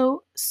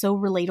also so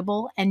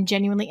relatable and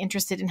genuinely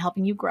interested in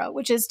helping you grow,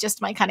 which is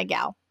just my kind of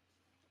gal.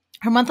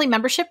 Her monthly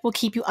membership will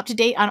keep you up to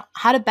date on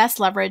how to best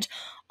leverage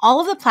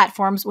all of the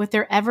platforms with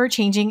their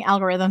ever-changing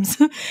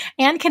algorithms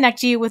and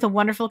connect you with a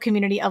wonderful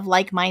community of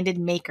like-minded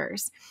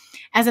makers.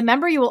 As a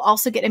member, you will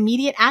also get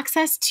immediate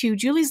access to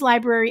Julie's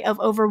library of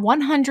over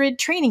 100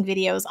 training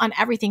videos on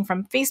everything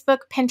from Facebook,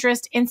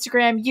 Pinterest,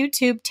 Instagram,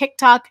 YouTube,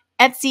 TikTok,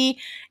 Etsy,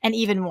 and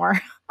even more.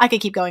 I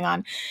could keep going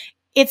on.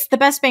 It's the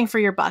best bang for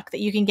your buck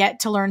that you can get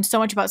to learn so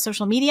much about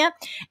social media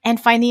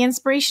and find the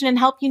inspiration and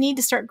help you need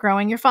to start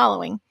growing your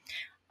following.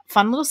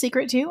 Fun little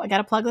secret too, I got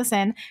to plug this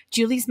in.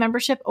 Julie's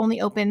membership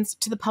only opens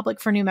to the public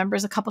for new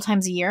members a couple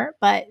times a year,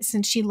 but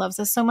since she loves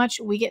us so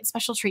much, we get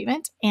special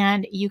treatment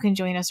and you can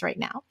join us right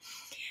now.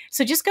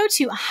 So just go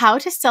to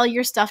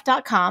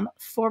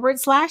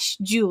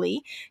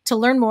howtosellyourstuff.com/Julie to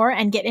learn more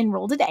and get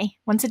enrolled today.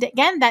 Once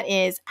again, that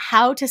is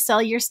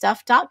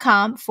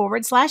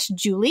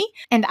howtosellyourstuff.com/Julie.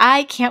 And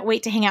I can't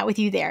wait to hang out with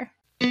you there.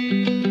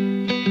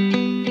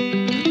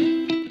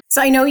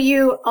 So I know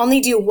you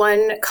only do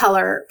 1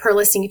 color per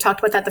listing. You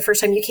talked about that the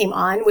first time you came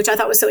on, which I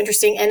thought was so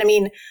interesting. And I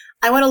mean,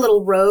 I went a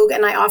little rogue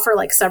and I offer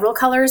like several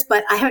colors,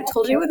 but I haven't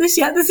told you this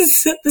yet. This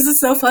is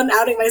so fun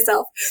outing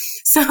myself.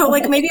 So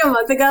like maybe a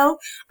month ago,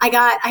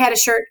 I had a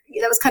shirt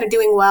that was kind of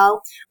doing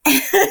well.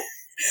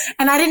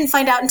 And I didn't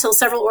find out until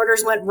several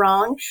orders went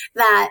wrong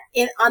that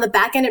on the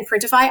back end in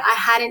Printify, I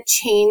hadn't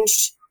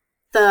changed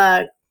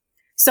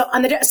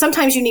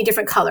sometimes you need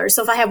different colors.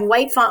 So if I have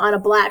white font on a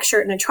black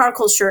shirt and a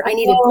charcoal shirt, I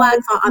needed black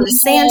font on the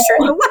sand shirt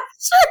and a white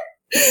shirt.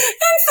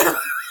 And so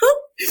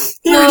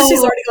she's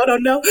already going, oh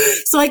no.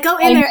 So I go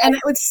in there and it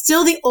was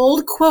still the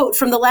old quote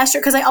from the last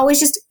shirt because I always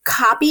just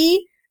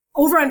copy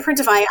over on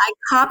Printify. I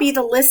copy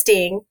the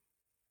listing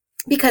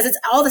because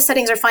all the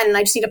settings are fine and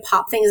I just need to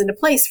pop things into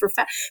place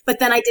but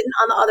then I didn't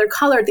on the other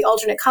color, the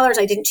alternate colors,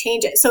 I didn't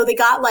change it. So they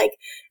got a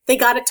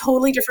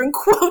totally different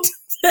quote.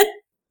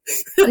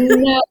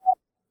 No.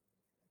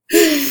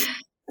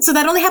 So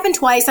that only happened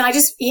twice, and I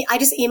just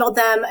emailed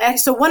them. And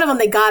so one of them,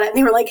 they got it, and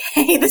they were like,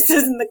 hey, this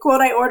isn't the quote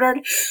I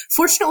ordered.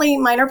 Fortunately,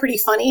 mine are pretty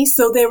funny,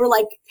 so they were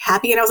like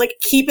happy, and I was like,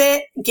 keep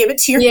it, give it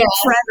to your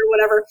friend or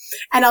whatever,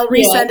 and I'll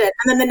resend it.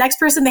 And then the next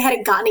person, they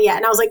hadn't gotten it yet,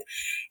 and I was like,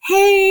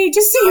 hey,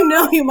 just so you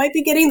know, you might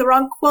be getting the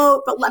wrong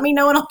quote, but let me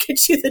know and I'll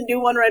get you the new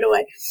one right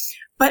away.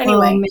 But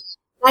anyway.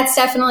 That's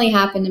definitely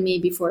happened to me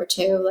before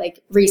too,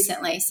 like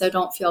recently, so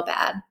don't feel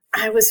bad.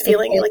 I was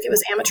feeling like it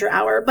was amateur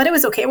hour, but it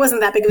was okay. It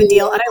wasn't that big of a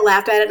deal. And I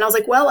laughed at it and I was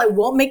like, well, I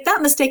won't make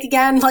that mistake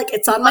again. Like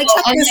it's on my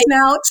checklist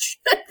now.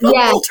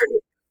 Yeah.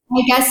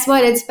 I guess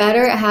what? It's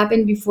better. It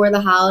happened before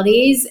the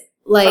holidays.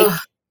 Like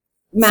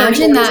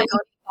imagine that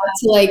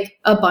to like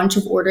a bunch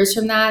of orders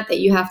from that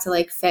you have to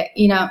like fit,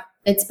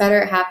 It's better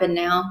it happened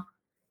now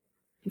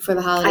before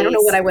the holidays. I don't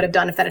know what I would have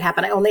done if that had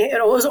happened.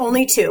 It was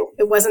only 2.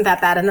 It wasn't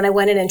that bad. And then I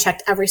went in and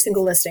checked every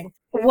single listing.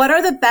 What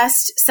are the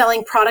best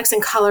selling products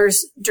and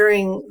colors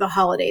during the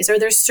holidays? Are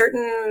there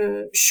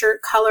certain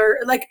shirt color,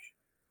 like,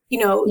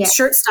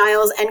 shirt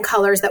styles and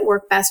colors that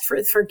work best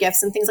for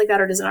gifts and things like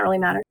that, or does it not really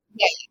matter?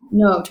 Yeah,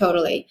 no,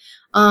 totally.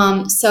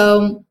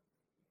 So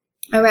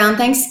around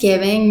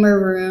Thanksgiving,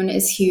 maroon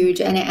is huge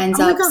and it ends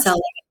up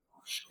selling.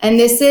 And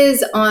this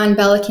is on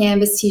Bella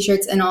Canvas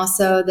t-shirts and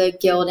also the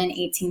Gildan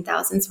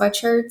 18,000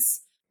 sweatshirts.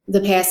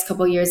 The past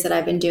couple years that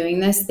I've been doing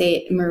this,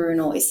 maroon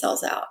always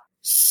sells out.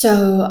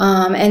 So,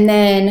 and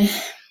then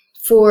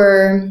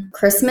for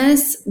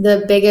Christmas,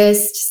 the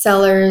biggest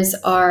sellers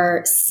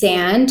are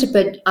sand,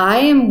 but I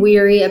am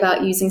weary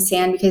about using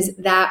sand because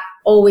that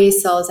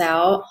always sells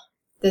out.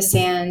 The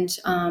sand,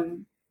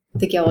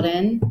 the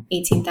Gildan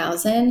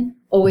 18,000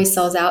 always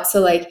sells out. So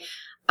like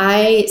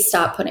I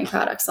stopped putting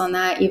products on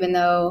that, even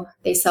though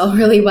they sell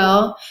really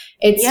well.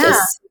 It's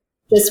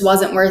just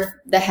wasn't worth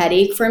the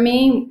headache for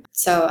me.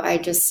 So I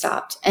just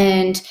stopped.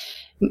 And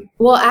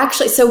well,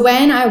 actually, so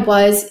when I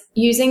was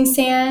using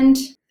sand,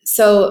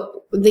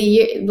 so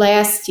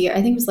last year,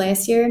 I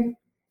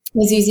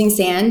was using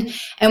sand,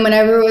 and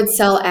whenever it would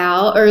sell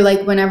out or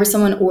like whenever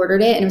someone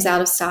ordered it and it was out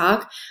of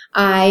stock,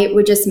 I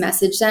would just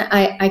message them.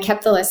 I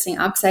kept the listing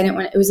up because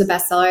it was a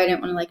bestseller. I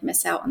didn't want to like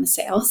miss out on the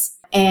sales.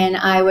 And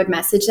I would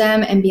message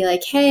them and be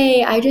like,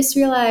 hey, I just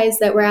realized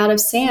that we're out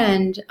of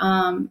sand.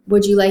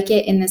 Would you like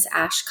it in this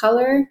ash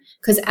color?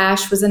 Because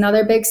ash was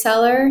another big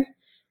seller.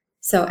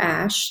 So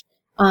ash.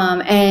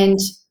 And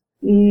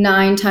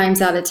 9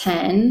 times out of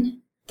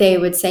 10, they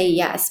would say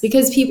yes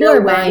because people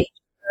are buying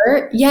the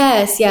shirt.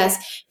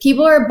 Yes.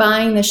 People are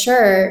buying the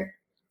shirt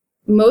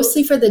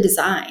mostly for the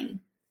design.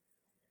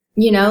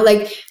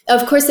 Like,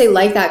 of course they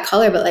like that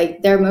color, but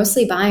like they're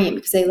mostly buying it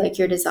because they like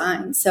your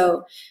design.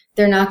 So most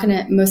of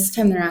the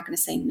time they're not going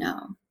to say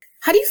no.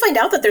 How do you find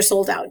out that they're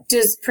sold out?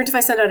 Does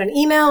Printify send out an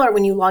email, or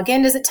when you log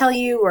in, does it tell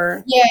you?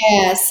 Or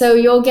yeah, so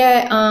you'll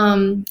get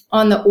on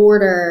the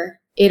order,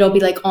 it'll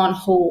be like on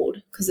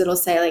hold because it'll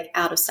say like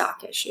out of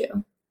stock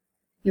issue.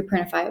 Your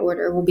Printify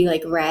order will be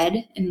like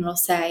red and it'll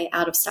say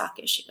out of stock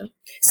issue.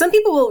 Some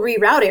people will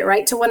reroute it,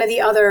 right, to one of the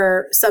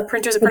other sub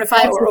printers at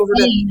Printify or over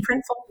to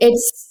Printful.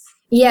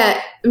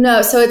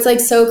 So it's like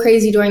so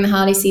crazy during the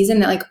holiday season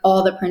that like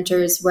all the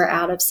printers were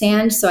out of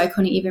sand, so I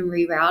couldn't even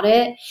reroute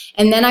it.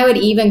 And then I would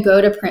even go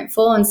to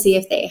Printful and see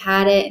if they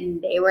had it,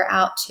 and they were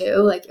out too.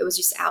 Like it was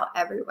just out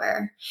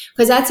everywhere.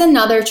 Because that's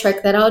another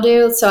trick that I'll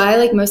do. So I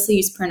like mostly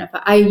use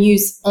Printify. I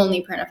use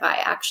only Printify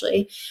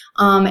actually.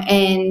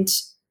 And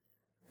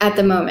at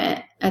the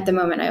moment,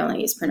 I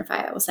only use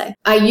Printify, I will say.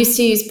 I used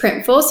to use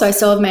Printful, so I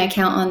still have my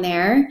account on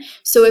there.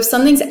 So if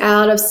something's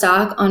out of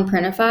stock on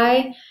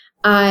Printify,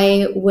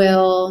 I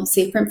will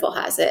see if Printful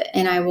has it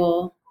and I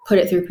will put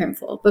it through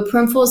Printful. But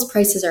Printful's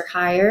prices are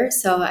higher,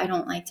 so I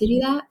don't like to do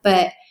that.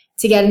 But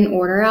to get an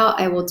order out,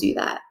 I will do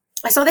that.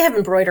 I saw they have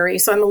embroidery,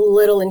 so I'm a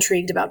little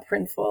intrigued about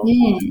Printful.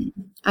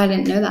 I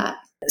didn't know that.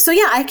 So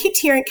yeah, I kept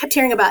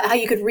hearing about how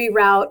you could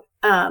reroute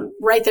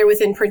right there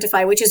within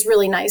Printify, which is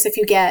really nice if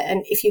you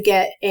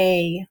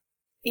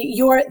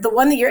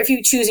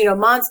choose,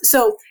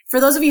 so for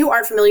those of you who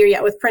aren't familiar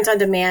yet with print on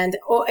demand,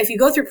 or if you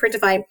go through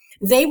Printify,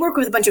 they work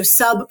with a bunch of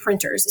sub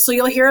printers. So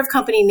you'll hear of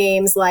company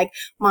names like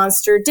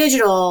Monster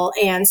Digital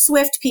and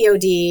Swift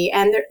POD,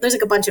 and there's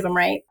like a bunch of them,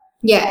 right?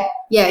 Yeah.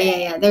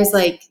 There's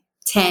like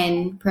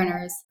 10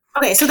 printers.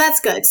 Okay, so that's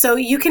good. So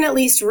you can at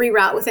least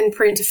reroute within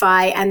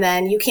Printify, and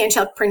then you can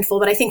check Printful,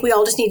 but I think we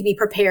all just need to be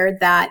prepared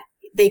that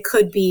they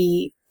could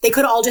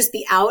all just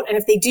be out. And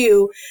if they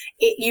do,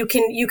 you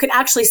can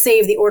actually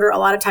save the order a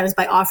lot of times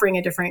by offering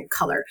a different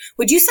color.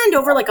 Would you send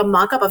over like a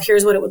mock-up of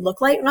here's what it would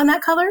look like on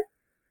that color?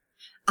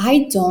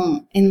 I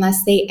don't,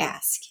 unless they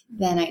ask,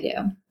 then I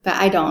do. But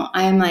I don't.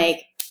 I'm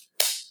like,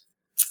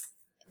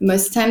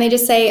 most of the time they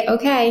just say,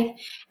 okay.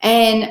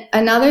 And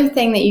another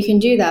thing that you can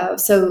do though,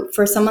 so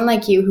for someone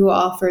like you who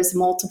offers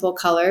multiple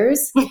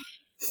colors,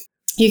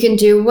 you can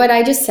do what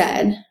I just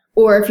said.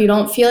 Or if you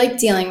don't feel like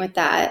dealing with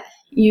that,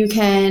 you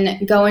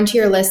can go into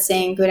your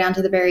listing, go down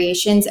to the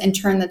variations and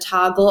turn the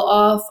toggle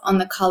off on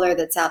the color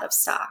that's out of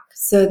stock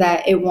so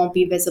that it won't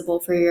be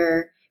visible for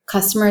your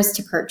customers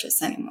to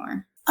purchase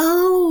anymore.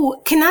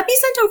 Oh, can that be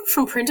sent over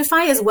from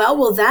Printify as well?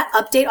 Will that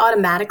update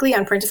automatically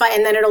on Printify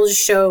and then it'll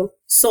just show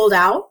sold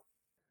out?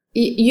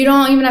 You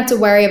don't even have to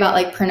worry about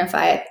like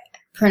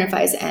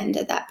Printify's end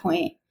at that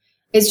point.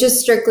 It's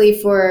just strictly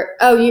for,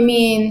 you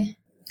mean...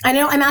 I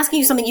know I'm asking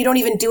you something. You don't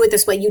even do it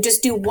this way. You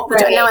just do one.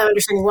 Right. Now I'm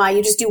understanding why.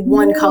 You just do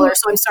one color.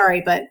 So I'm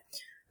sorry, but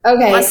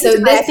okay.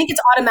 So I think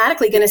it's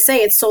automatically going to say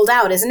it's sold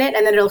out, isn't it?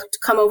 And then it'll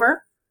come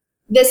over.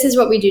 This is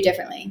what we do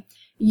differently.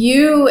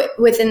 You,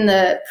 within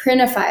the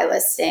Printify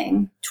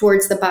listing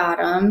towards the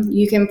bottom,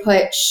 you can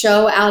put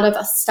show out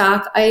of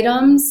stock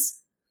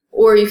items,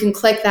 or you can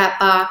click that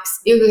box.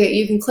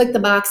 You can click the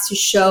box to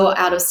show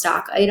out of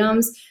stock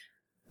items,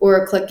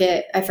 or click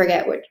it. I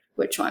forget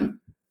which one.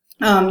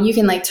 You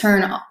can like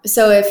turn off.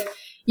 So if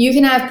you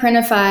can have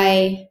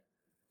Printify,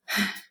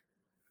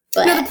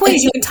 But no, the point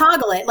is you can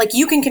toggle it. Like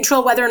you can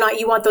control whether or not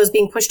you want those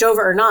being pushed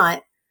over or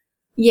not.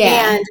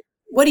 Yeah. And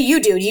what do?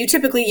 You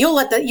typically,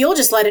 you'll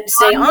just let it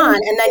stay on,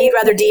 and then you'd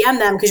rather DM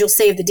them because you'll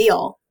save the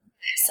deal.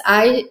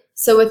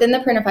 So within the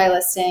Printify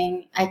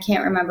listing, I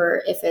can't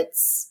remember if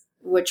it's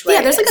which way.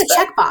 Yeah, there's like a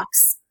checkbox.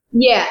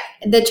 Yeah,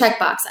 the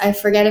checkbox. I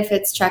forget if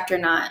it's checked or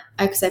not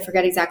because I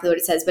forget exactly what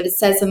it says, but it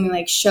says something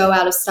like show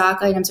out of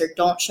stock items or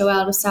don't show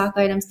out of stock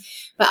items.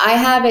 But I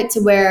have it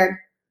to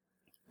where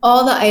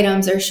all the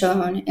items are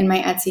shown in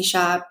my Etsy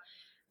shop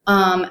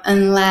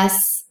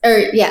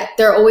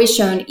they're always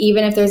shown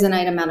even if there's an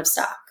item out of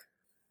stock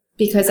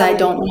because I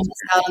don't want to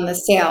miss out on the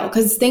sale.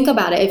 Because think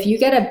about it. If you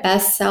get a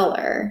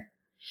bestseller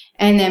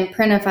and then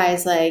Printify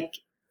is like,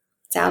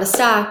 it's out of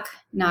stock,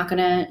 not going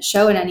to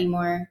show it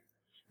anymore,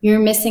 you're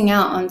missing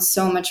out on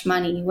so much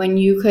money when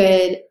you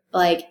could,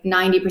 like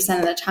 90%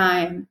 of the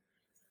time,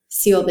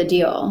 seal the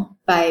deal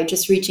by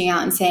just reaching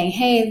out and saying,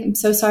 hey, I'm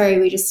so sorry,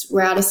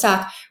 we're out of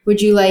stock.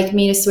 Would you like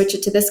me to switch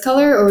it to this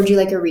color or would you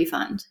like a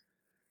refund?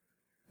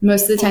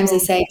 Most of the times they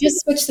say,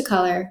 just switch the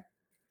color.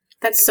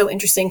 That's so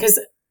interesting because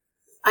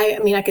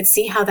I could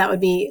see how that would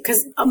be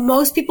because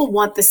most people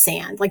want the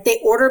sand. Like they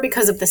order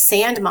because of the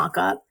sand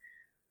mock-up.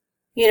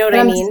 You know what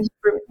I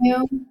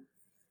mean?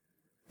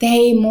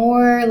 They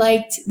more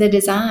liked the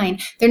design.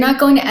 They're not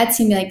going to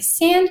Etsy and be like,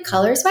 sand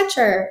color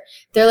sweatshirt.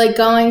 They're like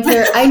going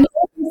through,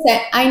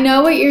 I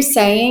know what you're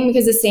saying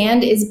because the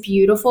sand is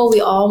beautiful. We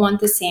all want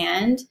the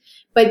sand.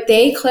 But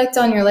they clicked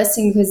on your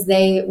listing because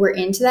they were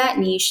into that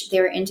niche. They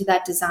were into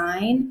that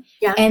design.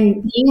 Yeah.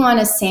 And being on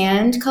a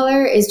sand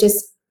color is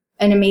just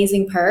an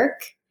amazing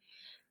perk.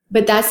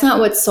 But that's not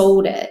what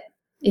sold it.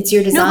 It's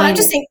your design. No, but I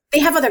just think they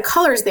have other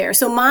colors there.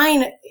 So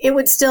mine,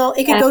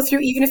 it could go through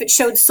even if it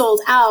showed sold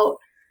out.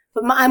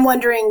 But I'm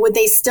wondering, would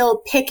they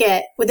still pick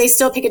it? Would they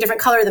still pick a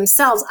different color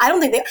themselves?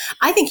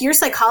 I think your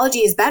psychology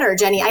is better,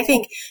 Jenny. I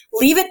think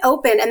leave it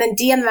open and then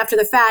DM them after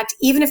the fact,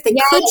 even if they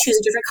could choose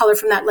a different color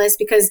from that list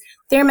because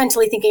they're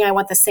mentally thinking, I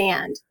want the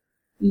sand.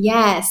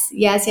 Yes.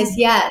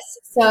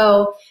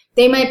 So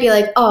they might be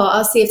like, oh,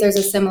 I'll see if there's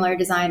a similar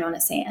design on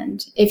a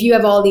sand. If you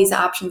have all these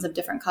options of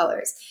different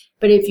colors.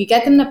 But if you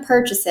get them to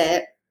purchase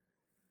it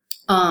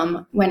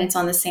when it's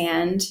on the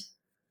sand,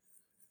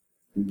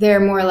 they're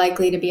more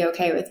likely to be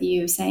okay with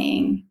you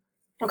saying,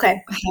 okay,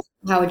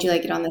 how would you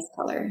like it on this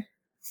color?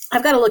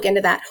 I've got to look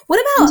into that. What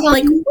about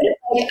I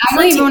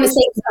don't even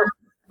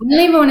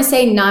want to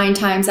say 9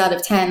 times out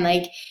of 10.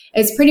 Like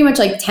it's pretty much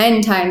like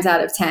 10 times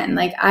out of 10.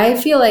 Like I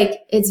feel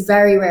like it's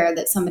very rare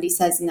that somebody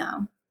says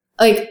no.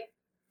 Like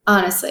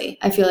honestly,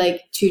 I feel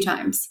like 2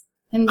 times.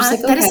 And I'm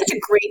just that is such a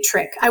great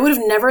trick. I would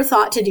have never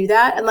thought to do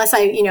that unless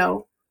I,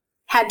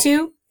 had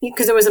to.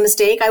 Because there was a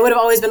mistake. I would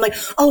have always been like,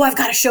 oh, I've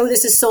got to show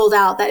this is sold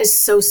out. That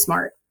is so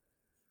smart.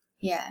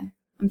 Yeah,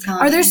 I'm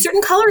telling you. Are there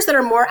certain colors that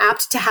are more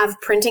apt to have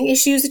printing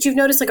issues that you've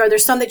noticed? Like, are there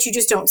some that you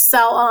just don't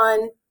sell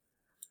on?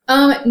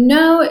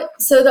 No.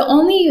 So the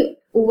only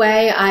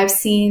way I've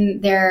seen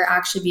there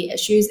actually be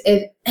issues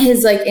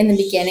is like in the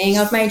beginning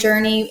of my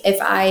journey, if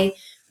I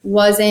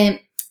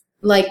wasn't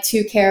like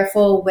too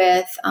careful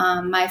with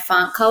my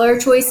font color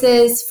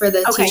choices for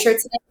the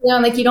t-shirts.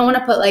 Like you don't want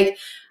to put like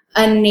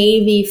a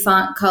navy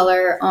font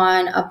color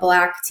on a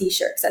black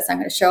t-shirt because that's not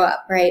going to show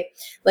up, right?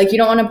 Like you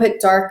don't want to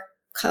put dark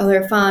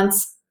color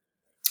fonts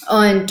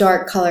on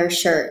dark color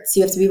shirts.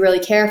 You have to be really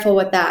careful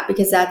with that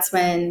because that's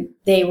when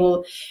they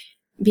will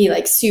be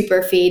like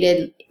super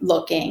faded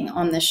looking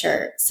on the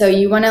shirt. So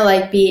you want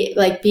to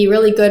be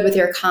really good with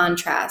your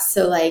contrast.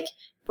 So like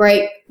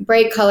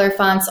bright color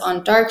fonts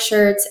on dark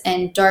shirts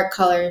and dark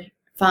color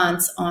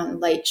fonts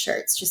on light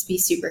shirts. Just be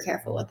super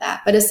careful with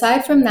that. But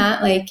aside from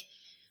that, like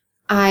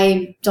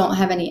I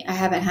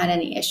haven't had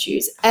any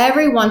issues.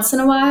 Every once in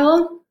a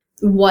while,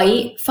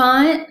 white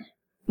font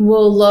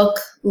will look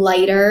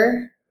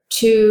lighter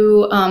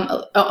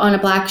on a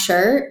black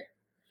shirt.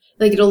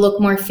 Like it'll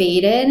look more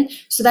faded.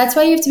 So that's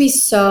why you have to be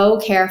so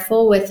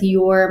careful with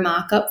your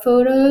mock-up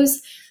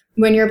photos.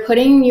 When you're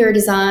putting your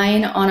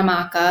design on a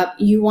mock-up,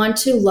 you want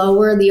to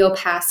lower the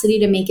opacity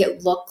to make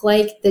it look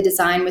like the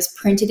design was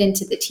printed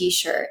into the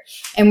t-shirt.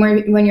 And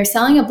when you're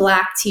selling a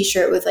black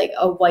t-shirt with like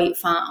a white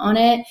font on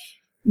it,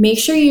 make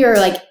sure you're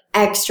like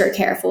extra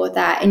careful with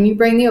that and you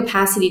bring the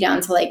opacity down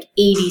to like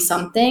 80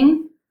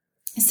 something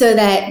so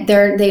that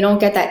they don't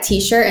get that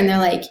t-shirt and they're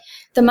like,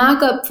 the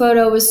mock-up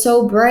photo was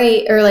so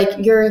bright, or like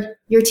your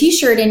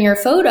t-shirt in your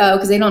photo,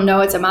 because they don't know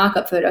it's a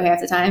mock-up photo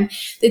half the time.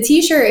 The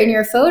t-shirt in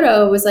your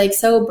photo was like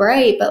so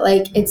bright, but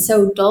like it's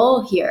so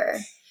dull here.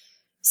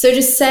 So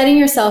just setting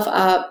yourself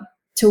up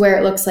to where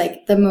it looks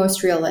like the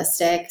most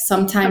realistic.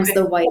 Sometimes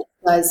the white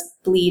does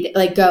bleed,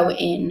 like go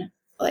in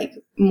like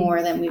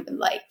more than we would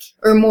like,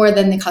 or more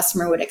than the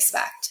customer would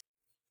expect.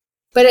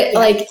 But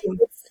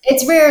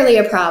it's rarely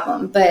a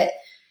problem, but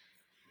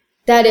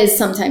that is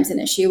sometimes an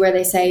issue where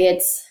they say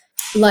it's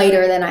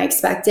lighter than I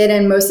expected.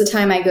 And most of the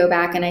time I go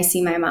back and I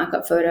see my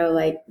mock-up photo,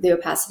 like the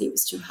opacity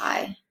was too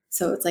high.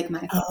 So it's like my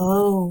fault.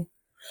 Oh,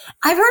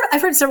 I've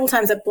heard several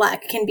times that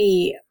black can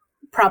be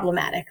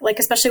problematic, like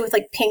especially with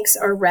like pinks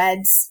or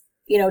reds,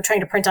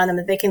 trying to print on them,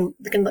 that they can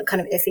look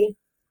kind of iffy.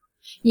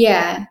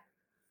 Yeah.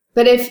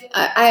 But if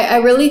I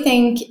really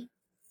think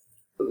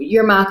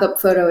your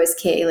mock-up photo is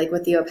key, like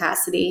with the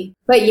opacity.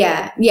 But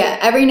yeah,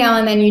 every now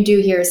and then you do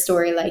hear a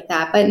story like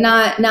that, but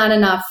not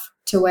enough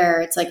to where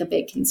it's like a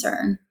big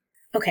concern.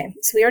 Okay,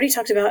 so we already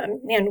talked about,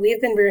 man,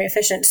 we've been very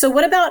efficient. So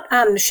what about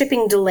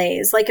shipping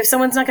delays? Like if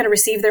someone's not going to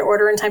receive their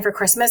order in time for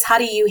Christmas, how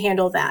do you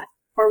handle that?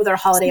 Or with our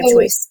holiday of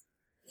choice?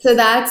 So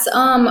that's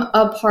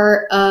a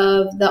part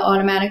of the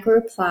automatic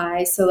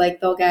reply. So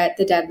like they'll get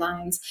the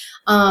deadlines.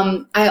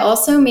 I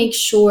also make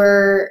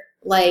sure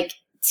like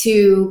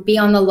to be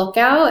on the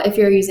lookout. If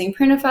you're using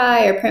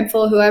Printify or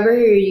Printful, whoever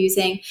you're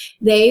using,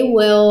 they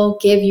will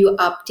give you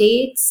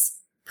updates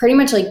pretty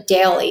much like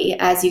daily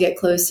as you get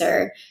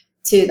closer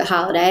to the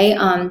holiday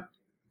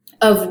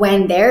of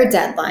when their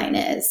deadline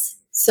is.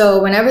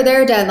 So whenever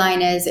their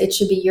deadline is, it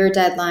should be your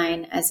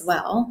deadline as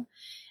well.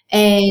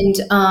 And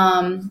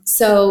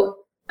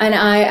and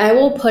I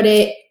will put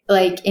it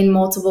like in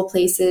multiple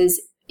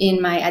places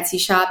in my Etsy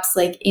shops,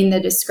 like in the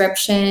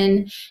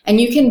description,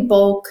 and you can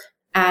bulk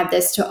add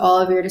this to all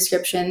of your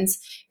descriptions.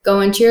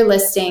 Go into your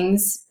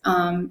listings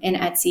in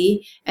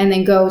Etsy and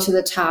then go to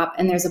the top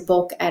and there's a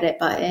bulk edit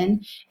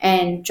button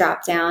and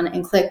drop down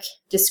and click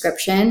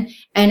description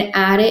and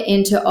add it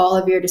into all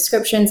of your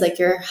descriptions, like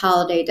your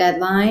holiday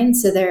deadline.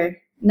 So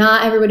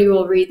not everybody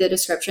will read the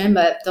description,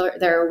 but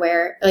they're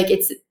aware, like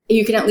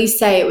you can at least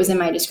say it was in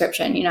my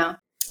description, you know.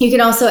 You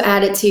can also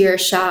add it to your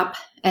shop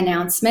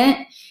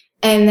announcement.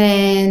 And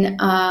then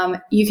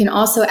you can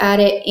also add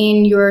it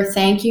in your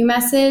thank you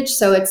message.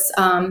 So it's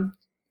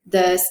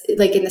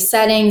like in the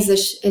settings,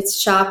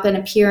 it's shop and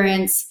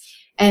appearance.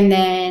 And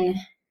then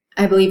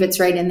I believe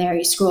it's right in there.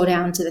 You scroll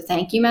down to the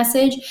thank you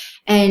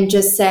message and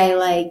just say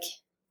like,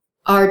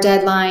 our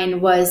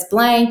deadline was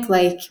blank.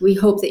 Like we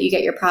hope that you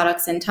get your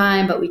products in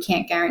time, but we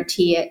can't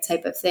guarantee it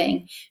type of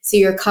thing. So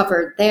you're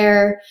covered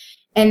there.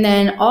 And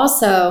then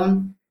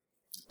also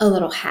a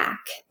little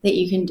hack that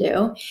you can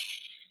do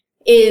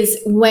is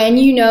when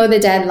you know the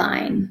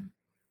deadline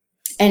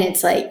and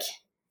it's like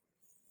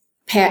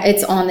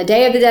it's on the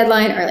day of the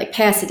deadline or like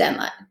past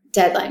the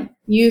deadline,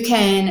 you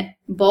can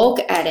bulk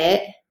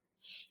edit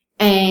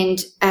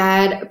and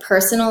add a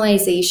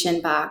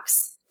personalization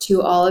box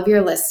to all of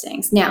your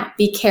listings. Now,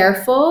 be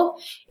careful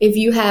if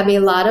you have a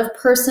lot of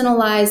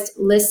personalized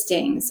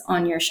listings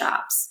on your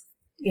shops.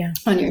 Yeah.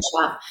 On your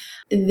shop.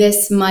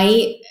 This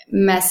might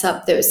mess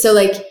up those. So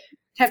like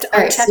have to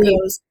uncheck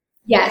those.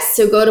 Yes.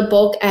 So go to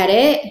bulk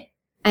edit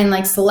and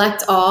like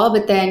select all,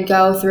 but then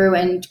go through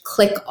and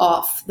click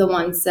off the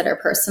ones that are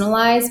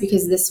personalized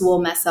because this will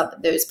mess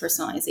up those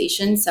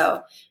personalizations.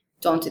 So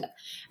don't do that.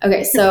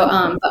 Okay. So,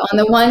 but on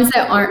the ones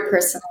that aren't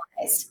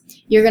personalized,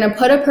 you're going to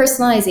put a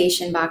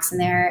personalization box in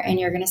there and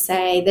you're going to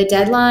say the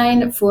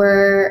deadline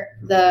for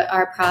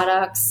our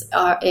products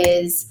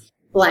is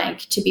blank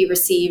to be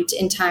received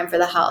in time for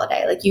the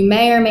holiday. Like you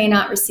may or may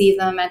not receive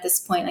them at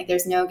this point. Like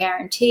there's no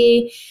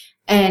guarantee.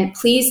 And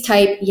please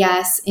type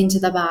yes into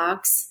the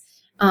box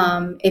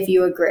if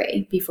you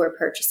agree before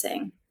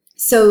purchasing.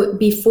 So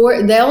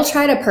before they'll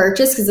try to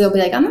purchase because they'll be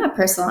like, I'm not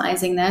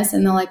personalizing this.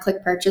 And they'll like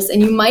click purchase.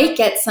 And you might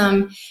get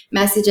some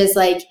messages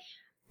like,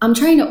 I'm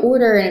trying to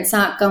order and it's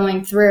not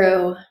going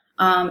through.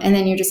 And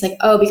then you're just like,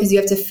 oh, because you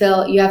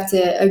have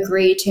to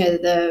agree to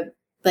the,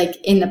 like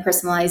in the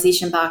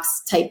personalization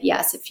box, type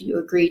yes if you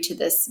agree to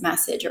this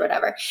message or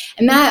whatever.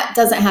 And that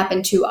doesn't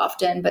happen too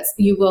often, but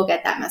you will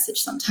get that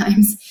message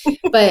sometimes.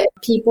 But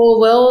people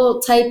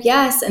will type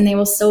yes and they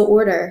will still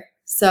order.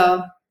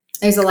 So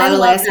there's a lot of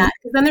last that.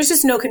 Then there's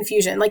just no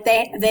confusion. Like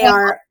they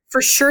are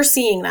for sure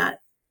seeing that.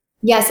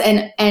 Yes.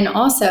 And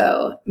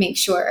also make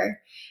sure,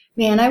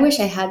 man, I wish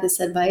I had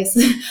this advice.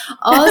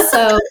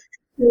 Also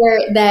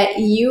that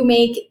you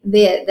make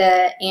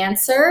the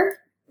answer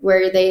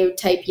where they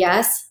type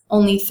yes,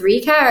 only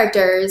 3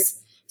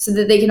 characters so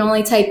that they can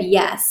only type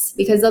yes,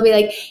 because they'll be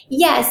like,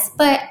 yes,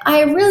 but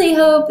I really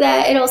hope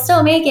that it'll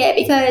still make it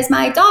because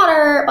my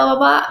daughter, blah, blah,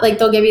 blah. Like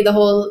they'll give you the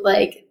whole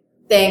like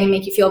thing and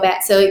make you feel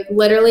bad. So like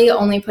literally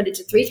only put it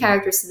to 3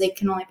 characters so they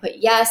can only put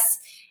yes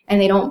and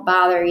they don't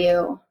bother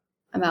you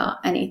about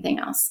anything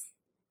else.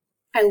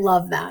 I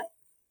love that.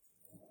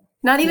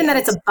 Not even that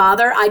it's a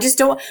bother. I just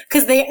don't,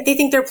 because they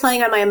think they're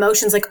playing on my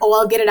emotions. Like, oh,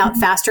 I'll get it out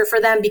faster for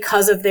them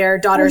because of their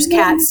daughter's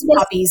cats,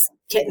 puppies,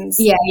 kittens.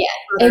 Yeah,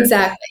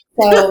 exactly.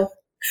 So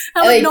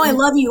I'm like, no, I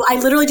love you.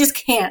 I literally just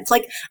can't.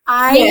 Like,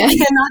 I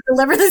cannot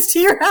deliver this to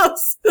your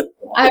house.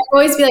 I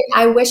always be like,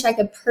 I wish I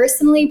could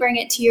personally bring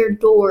it to your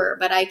door,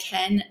 but I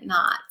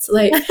cannot.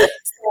 Like,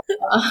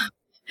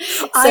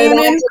 I am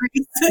in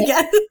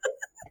again.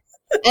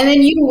 And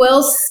then you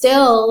will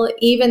still,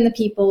 even the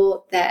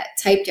people that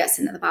typed yes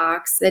into the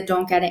box that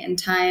don't get it in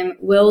time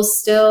will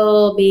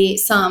still be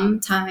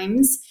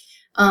sometimes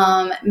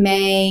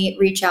may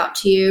reach out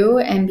to you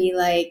and be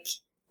like,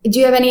 do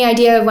you have any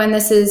idea of when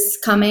this is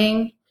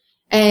coming?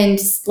 And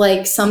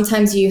like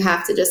sometimes you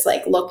have to just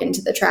like look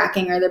into the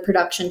tracking or the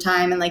production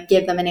time and like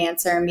give them an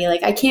answer and be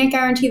like, I can't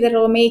guarantee that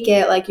it'll make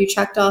it. Like you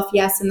checked off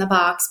yes in the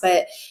box,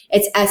 but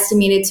it's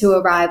estimated to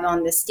arrive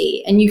on this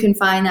date. And you can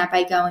find that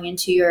by going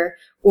into your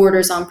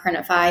orders on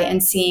Printify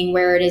and seeing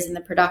where it is in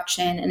the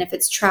production. And if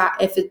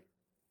it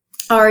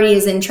already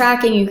is in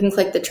tracking, you can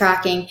click the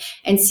tracking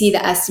and see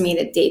the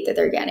estimated date that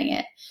they're getting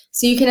it.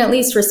 So you can at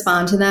least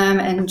respond to them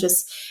and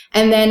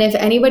then if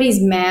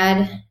anybody's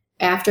mad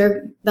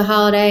after the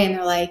holiday and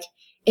they're like,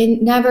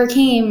 it never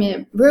came,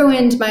 it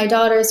ruined my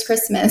daughter's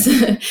Christmas,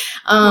 then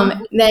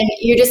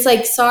you're just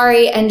like,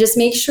 sorry. And just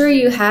make sure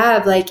you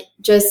have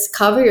just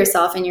cover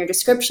yourself in your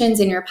descriptions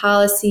and your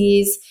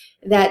policies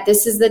that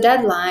this is the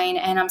deadline.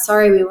 And I'm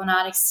sorry, we will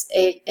not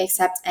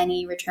accept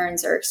any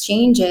returns or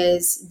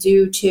exchanges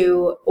due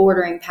to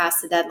ordering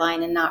past the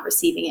deadline and not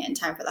receiving it in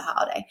time for the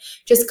holiday.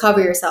 Just cover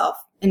yourself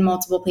in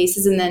multiple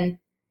places. And then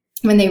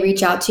when they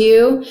reach out to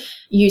you,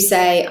 you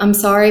say, I'm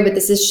sorry, but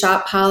this is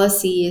shop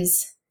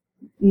policies.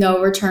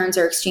 No returns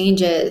or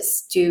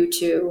exchanges due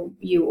to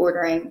you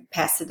ordering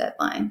past the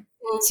deadline.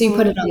 So you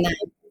put it on them.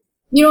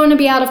 You don't want to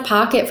be out of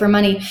pocket for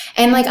money.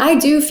 And I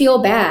do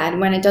feel bad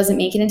when it doesn't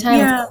make it in time.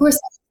 Yeah. Of course,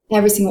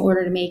 every single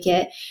order to make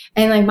it.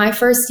 And my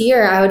first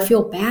year, I would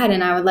feel bad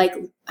and I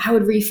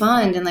would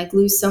refund and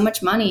lose so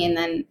much money. And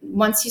then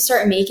once you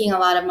start making a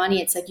lot of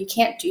money, it's you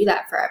can't do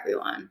that for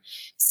everyone.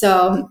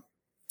 So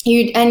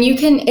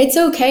it's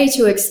okay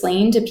to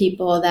explain to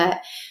people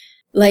that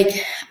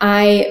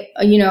my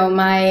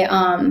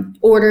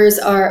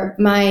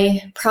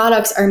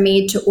products are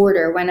made to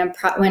order. When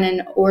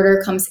an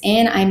order comes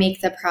in, I make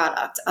the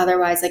product.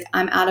 Otherwise,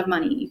 I'm out of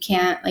money. You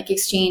can't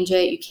exchange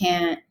it. You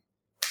can't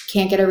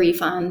get a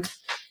refund.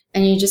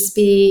 And you just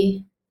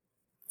be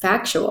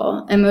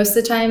factual. And most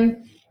of the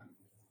time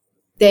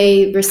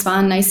they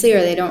respond nicely or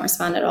they don't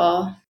respond at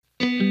all.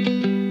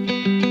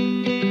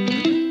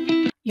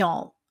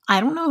 Y'all, I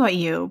don't know about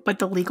you, but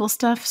the legal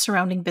stuff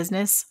surrounding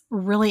business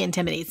really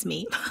intimidates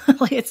me.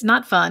 It's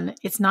not fun.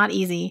 It's not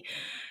easy.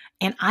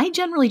 And I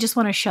generally just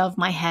want to shove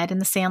my head in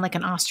the sand like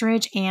an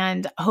ostrich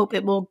and hope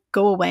it will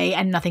go away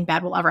and nothing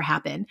bad will ever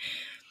happen.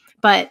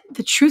 But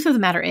the truth of the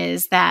matter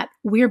is that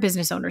we're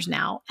business owners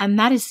now, and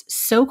that is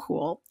so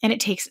cool. And it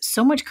takes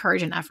so much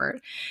courage and effort.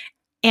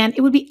 And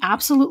it would be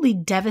absolutely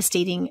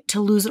devastating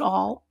to lose it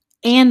all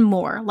and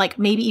more,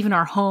 maybe even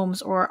our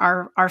homes or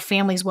our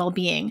family's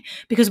well-being,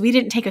 because we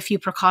didn't take a few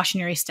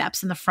precautionary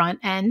steps in the front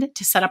end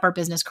to set up our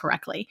business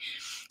correctly.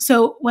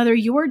 So whether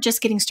you're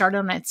just getting started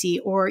on Etsy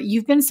or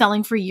you've been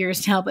selling for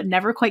years now but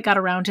never quite got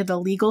around to the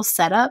legal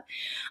setup,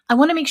 I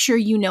want to make sure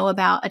you know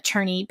about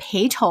attorney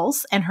Paige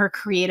Hulse and her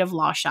creative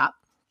law shop.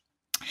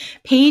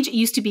 Paige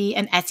used to be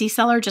an Etsy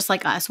seller just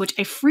like us, which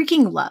I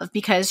freaking love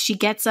because she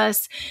gets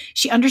us,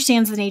 she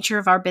understands the nature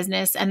of our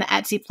business and the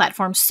Etsy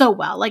platform so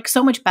well,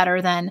 so much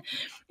better than,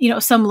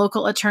 some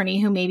local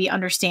attorney who maybe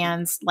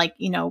understands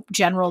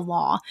general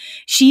law.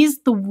 She's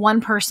the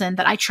one person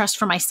that I trust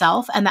for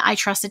myself and that I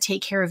trust to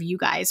take care of you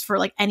guys for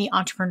any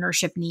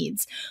entrepreneurship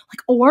needs.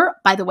 Or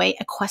by the way,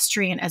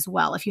 equestrian as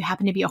well. If you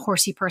happen to be a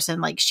horsey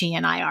person like she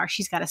and I are,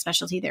 she's got a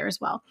specialty there as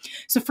well.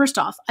 So first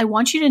off, I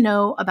want you to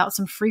know about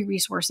some free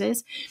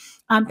resources.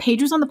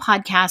 Paige was on the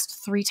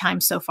podcast 3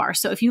 times so far.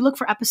 So if you look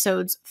for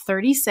episodes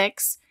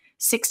 36,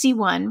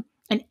 61,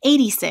 and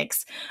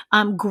 86,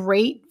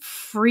 great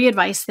free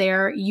advice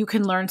there. You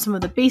can learn some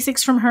of the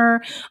basics from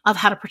her of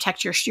how to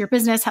protect your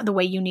business, the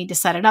way you need to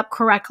set it up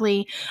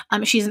correctly.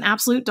 She's an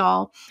absolute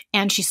doll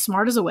and she's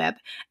smart as a whip.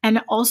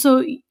 And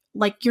also,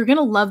 you're going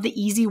to love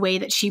the easy way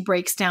that she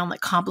breaks down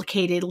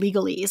complicated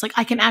legalese.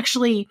 I can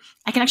actually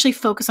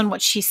focus on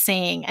what she's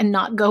saying and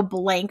not go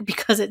blank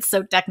because it's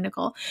so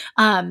technical.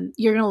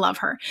 You're going to love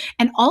her.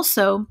 And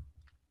also,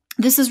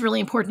 this is really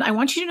important. I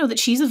want you to know that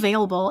she's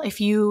available if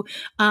you,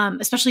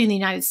 especially in the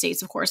United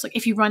States, of course,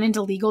 if you run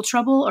into legal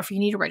trouble or if you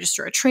need to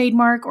register a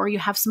trademark or you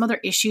have some other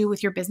issue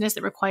with your business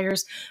that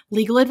requires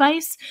legal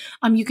advice,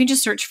 you can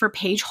just search for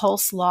Paige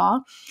Hulse Law.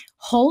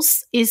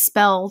 Hulse is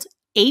spelled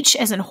H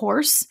as in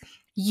horse,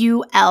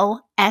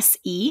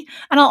 ULSE.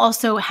 And I'll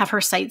also have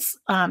her sites,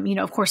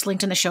 of course,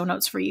 linked in the show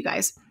notes for you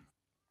guys.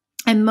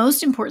 And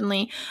most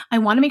importantly, I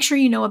want to make sure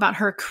you know about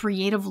her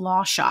creative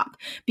law shop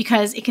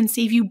because it can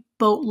save you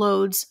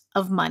boatloads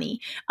of money.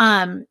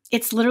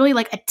 It's literally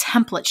a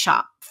template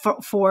shop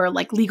for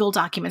legal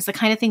documents, the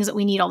kind of things that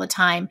we need all the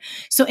time.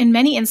 So in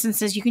many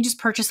instances, you can just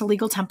purchase a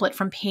legal template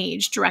from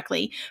Paige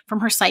directly from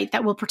her site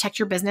that will protect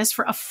your business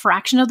for a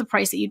fraction of the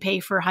price that you'd pay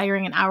for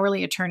hiring an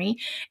hourly attorney.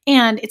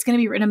 And it's going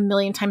to be written a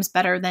million times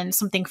better than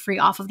something free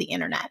off of the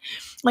internet.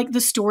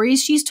 The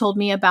stories she's told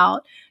me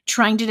about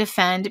trying to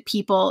defend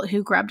people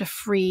who grabbed a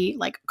free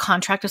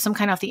contract of some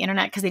kind off the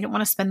internet because they didn't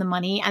want to spend the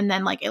money. And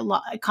then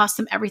it cost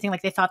them everything.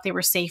 They thought they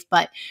were safe,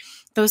 but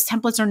those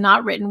templates are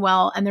not written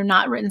well and they're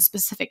not written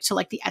specific to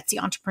the Etsy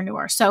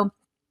entrepreneur. So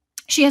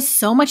she has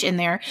so much in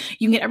there.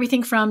 You can get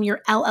everything from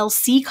your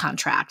LLC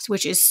contract,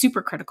 which is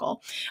super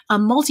critical,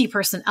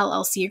 multi-person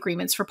LLC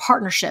agreements for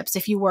partnerships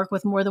if you work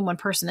with more than one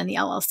person in the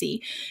LLC,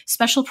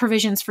 special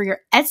provisions for your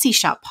Etsy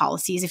shop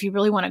policies if you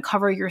really want to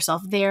cover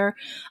yourself there,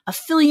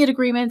 affiliate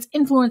agreements,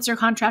 influencer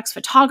contracts,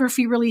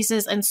 photography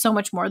releases, and so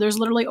much more. There's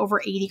literally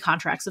over 80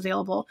 contracts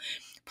available.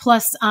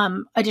 plus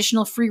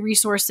additional free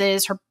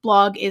resources. Her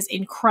blog is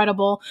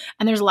incredible.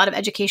 And there's a lot of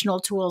educational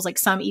tools, like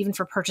some even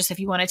for purchase if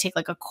you want to take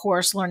like a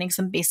course learning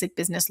some basic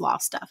business law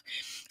stuff.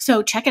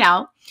 So check it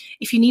out.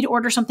 If you need to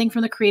order something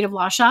from the Creative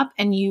Law Shop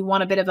and you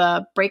want a bit of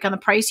a break on the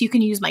price, you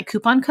can use my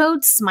coupon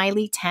code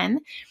SMILEY10.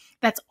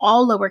 That's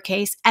all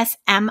lowercase,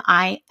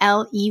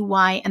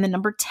 SMILEY and the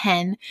number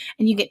 10,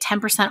 and you get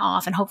 10%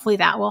 off, and hopefully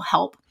that will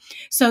help.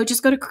 So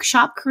just go to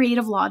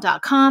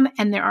shopcreativelaw.com,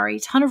 and there are a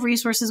ton of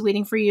resources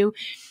waiting for you.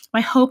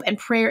 My hope and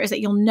prayer is that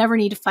you'll never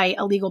need to fight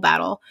a legal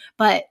battle,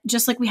 but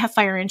just like we have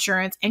fire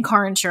insurance and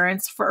car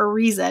insurance for a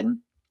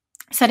reason,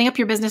 setting up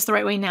your business the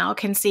right way now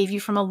can save you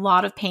from a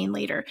lot of pain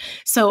later.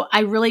 So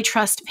I really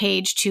trust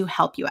Paige to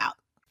help you out.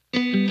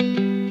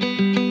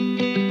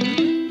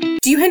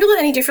 Do you handle it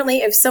any differently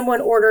if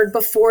someone ordered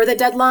before the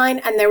deadline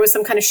and there was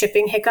some kind of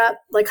shipping hiccup?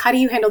 Like, how do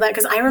you handle that?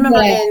 Because I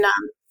remember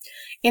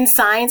in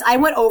Signs, I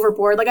went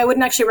overboard. Like, I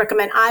wouldn't actually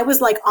recommend. I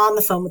was like on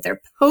the phone with their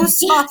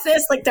post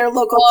office, like their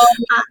local.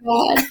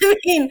 I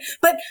mean,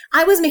 but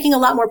I was making a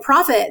lot more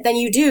profit than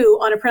you do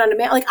on a print on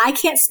demand. Like, I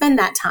can't spend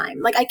that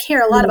time. Like, I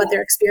care a lot about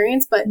their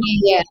experience, but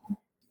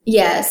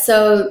yeah.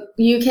 So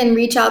you can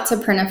reach out to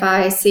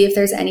Printify, see if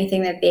there's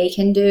anything that they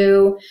can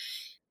do.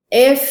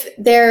 Most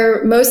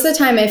of the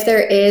time, if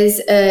there is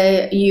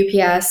a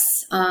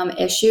UPS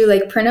issue,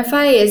 like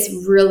Printify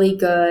is really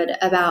good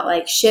about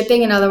like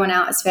shipping another one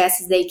out as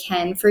fast as they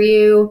can for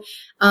you,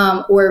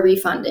 or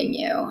refunding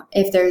you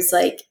if there's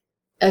like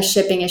a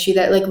shipping issue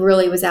that like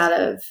really was out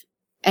of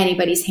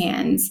anybody's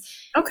hands.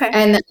 Okay.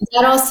 And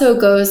that also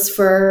goes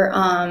for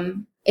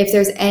if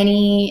there's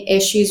any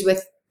issues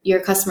with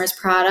your customers'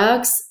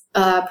 products.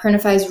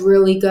 Printify is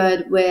really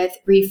good with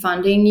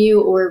refunding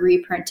you or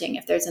reprinting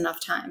if there's enough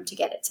time to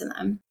get it to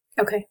them.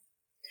 Okay.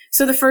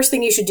 So the first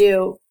thing you should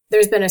do,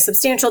 there's been a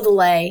substantial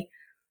delay.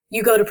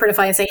 You go to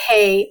Printify and say,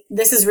 hey,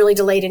 this is really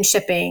delayed in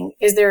shipping.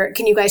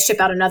 Can you guys ship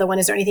out another one?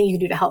 Is there anything you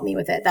can do to help me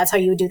with it? That's how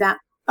you would do that?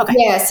 Okay.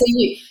 Yeah. So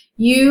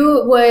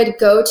you would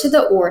go to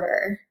the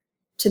order,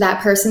 to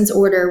that person's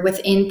order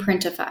within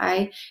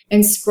Printify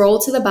and scroll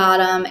to the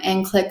bottom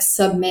and click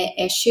submit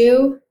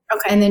issue.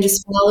 Okay. And then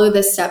just follow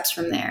the steps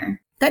from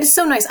there. That is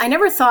so nice. I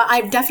never thought I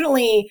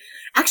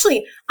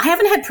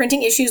haven't had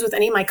printing issues with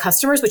any of my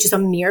customers, which is a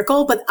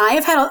miracle, but I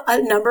have had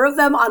a number of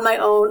them on my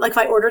own. Like if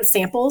I ordered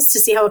samples to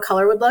see how a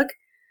color would look,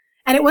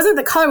 and it wasn't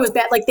the color was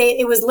bad. Like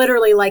it was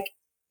literally like,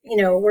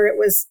 where it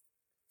was,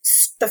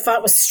 the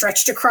font was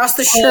stretched across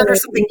the shirt or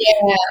something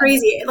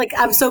crazy. Like,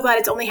 I'm so glad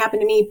it's only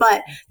happened to me,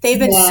 but they've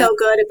been so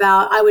good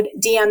about, I would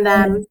DM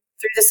them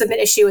through the submit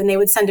issue and they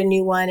would send a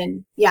new one,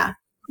 and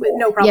with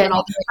no problem at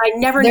all. I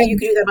never knew you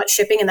could do that much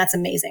shipping, and that's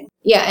amazing.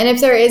 Yeah. And if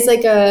there is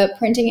like a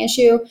printing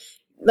issue,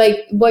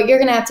 like what you're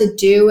going to have to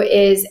do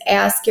is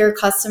ask your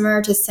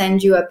customer to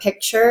send you a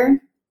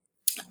picture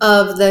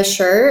of the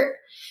shirt,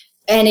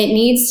 and it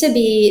needs to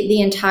be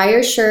the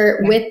entire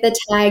shirt with the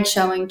tag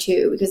showing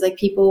too, because like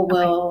people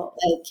will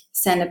like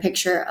send a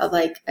picture of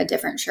like a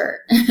different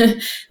shirt,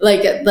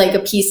 like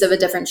a piece of a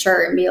different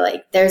shirt and be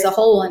like, there's a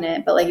hole in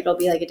it, but like it'll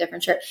be like a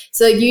different shirt.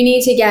 So you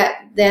need to get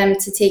them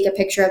to take a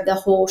picture of the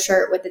whole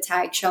shirt with the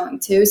tag showing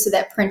too, so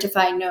that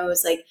Printify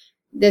knows like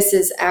this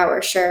is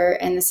our shirt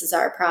and this is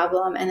our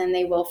problem, and then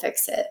they will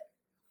fix it.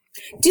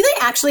 Do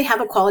they actually have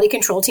a quality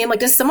control team? Like,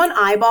 does someone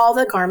eyeball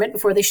the garment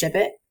before they ship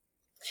it?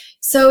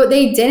 So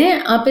they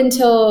didn't up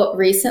until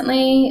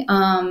recently.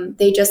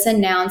 They just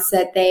announced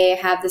that they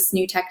have this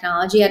new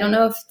technology. I don't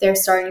know if they're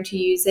starting to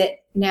use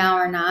it now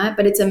or not,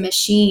 but it's a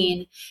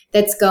machine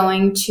that's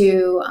going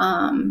to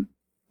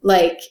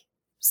like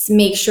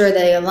make sure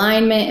the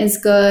alignment is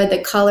good,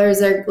 the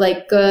colors are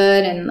like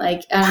good, and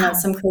like, I don't know,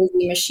 some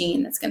crazy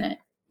machine that's going to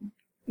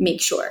make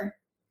sure.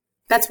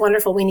 That's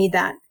wonderful. We need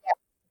that.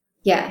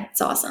 Yeah,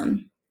 it's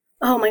awesome.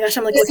 Oh my gosh,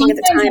 I'm like looking at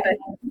the time.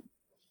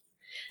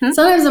 But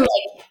sometimes I'm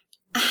like,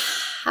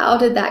 how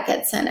did that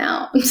get sent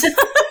out?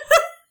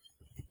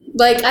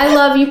 Like, I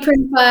love you,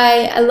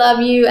 Printify. I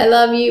love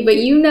you.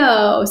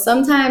 But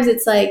sometimes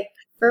it's like,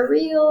 for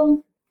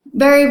real.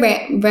 Very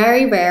rare,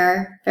 very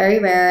rare, very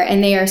rare.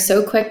 And they are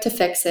so quick to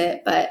fix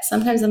it. But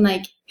sometimes I'm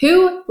like,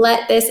 who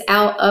let this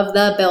out of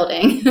the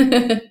building?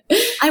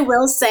 I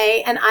will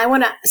say, and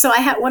so I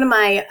have one of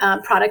my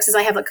products is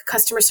I have like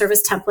customer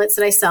service templates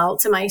that I sell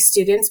to my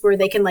students where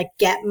they can like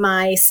get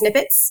my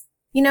snippets,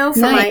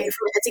 from my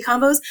Etsy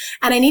combos.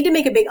 And I need to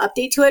make a big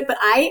update to it. But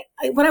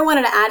what I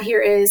wanted to add here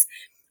is,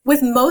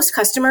 with most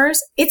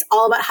customers, it's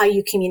all about how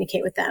you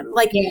communicate with them.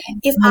 Like,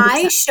 if 100%.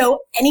 I show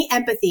any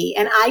empathy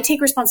and I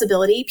take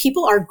responsibility,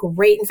 people are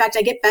great. In fact,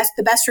 I get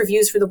the best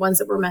reviews for the ones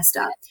that were messed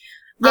up.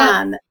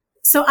 Yeah.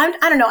 So I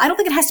don't know. I don't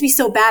think it has to be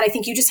so bad. I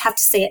think you just have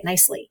to say it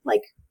nicely.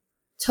 Like,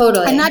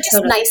 totally. And not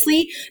just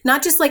nicely,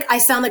 not just like I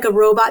sound like a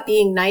robot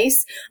being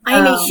nice. I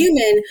am a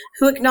human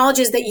who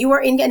acknowledges that you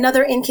are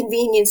another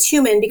inconvenienced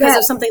human because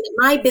of something that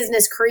my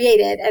business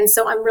created. And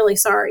so I'm really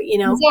sorry,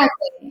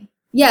 Exactly.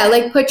 Yeah,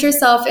 like put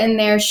yourself in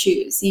their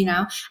shoes,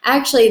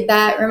 Actually,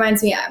 that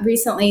reminds me,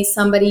 recently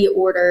somebody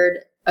ordered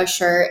a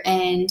shirt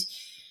and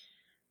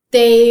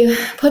they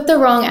put the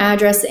wrong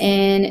address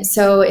in.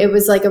 So it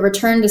was like a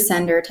return to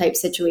sender type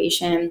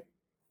situation.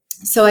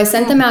 So I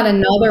sent them out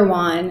another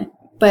one,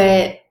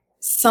 but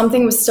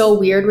something was still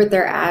weird with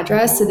their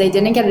address. So they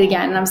didn't get it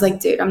again. And I was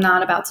like, dude, I'm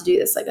not about to do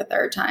this like a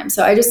third time.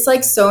 So I just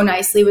like so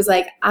nicely was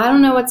like, I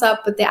don't know what's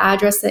up with the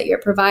address that you're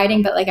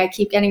providing, but like I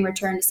keep getting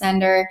return to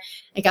sender.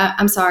 Like,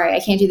 I'm sorry, I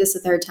can't do this a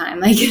third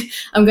time. Like,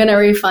 I'm going to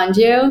refund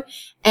you.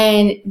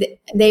 And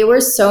they were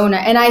so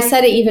nice. And I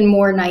said it even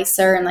more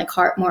nicer and like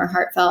more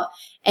heartfelt.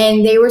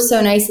 And they were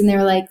so nice. And they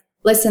were like,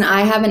 listen,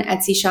 I have an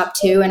Etsy shop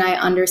too, and I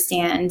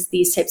understand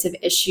these types of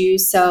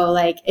issues. So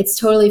like, it's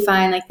totally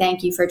fine. Like,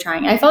 thank you for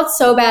trying. I felt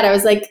so bad. I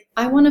was like,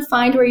 I want to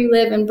find where you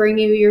live and bring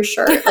you your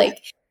shirt.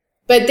 Like,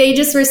 but they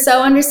just were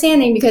so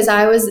understanding because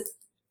I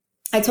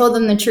told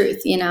them the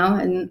truth, you know,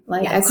 and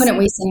like, yes. I couldn't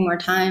waste any more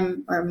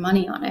time or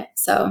money on it.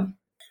 So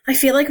I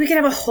feel like we could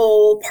have a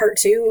whole part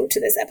 2 to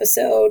this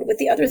episode with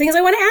the other things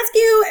I want to ask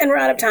you, and we're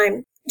out of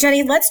time.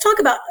 Jenny, let's talk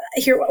about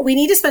here. We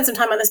need to spend some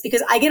time on this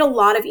because I get a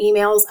lot of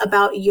emails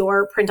about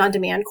your print on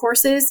demand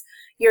courses,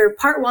 your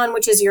part 1,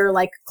 which is your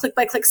like click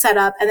by click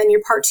setup, and then your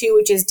part 2,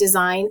 which is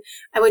design,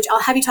 which I'll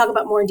have you talk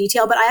about more in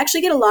detail. But I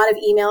actually get a lot of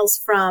emails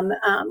from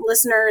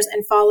listeners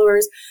and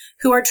followers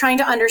who are trying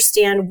to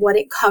understand what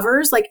it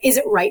covers. Like, is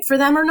it right for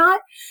them or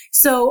not?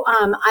 So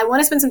I want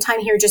to spend some time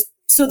here just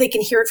so they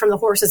can hear it from the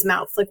horse's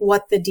mouth, like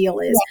what the deal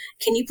is.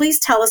 Yeah. Can you please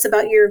tell us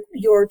about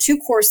your 2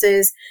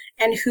 courses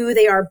and who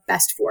they are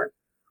best for?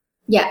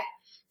 Yeah.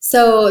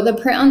 So the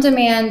print on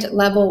demand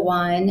level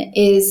 1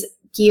 is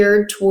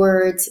geared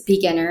towards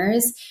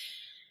beginners,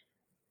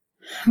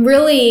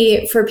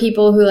 really for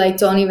people who like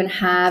don't even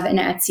have an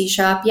Etsy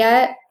shop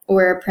yet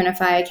or a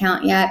Printify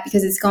account yet,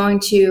 because it's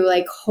going to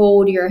like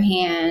hold your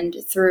hand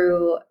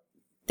through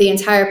the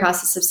entire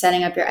process of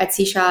setting up your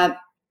Etsy shop,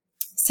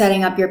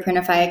 setting up your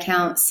Printify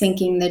account,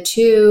 syncing the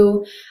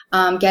 2,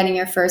 getting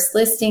your first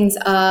listings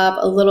up,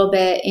 a little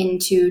bit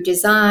into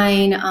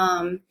design,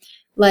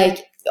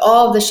 like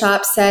all of the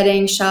shop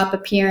settings, shop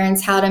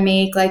appearance, how to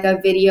make like a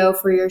video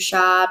for your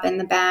shop and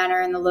the banner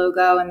and the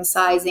logo and the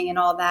sizing and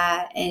all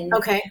that. And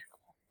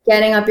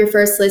getting up your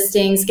first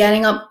listings,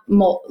 getting up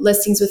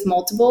listings with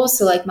multiple.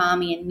 So like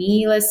Mommy and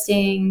Me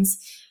listings.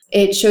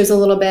 It shows a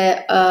little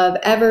bit of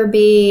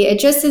Everbee. It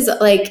just is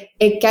like,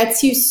 it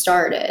gets you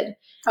started.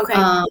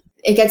 Okay.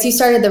 It gets you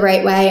started the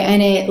right way,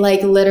 and it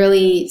like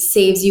literally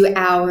saves you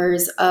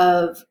hours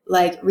of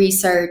like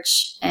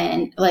research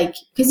and like,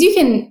 because you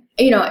can,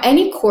 you know,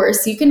 any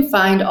course, you can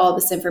find all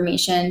this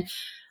information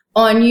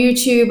on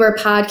YouTube or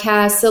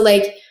podcasts. So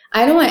like,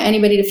 I don't want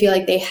anybody to feel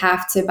like they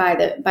have to buy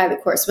the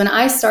course. When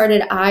I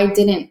started, I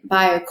didn't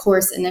buy a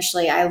course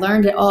initially. I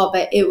learned it all,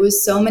 but it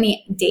was so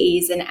many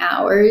days and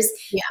hours.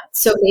 Yeah.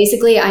 So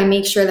basically I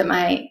make sure that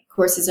my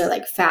courses are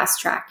like fast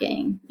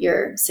tracking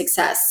your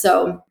success.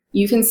 So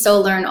you can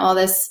still learn all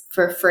this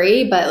for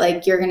free, but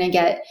like you're going to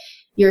get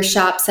your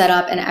shop set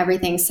up and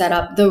everything set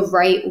up the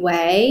right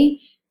way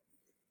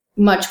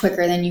much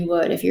quicker than you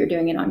would if you're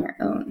doing it on your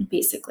own,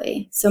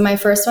 basically. So my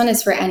first one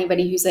is for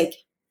anybody who's like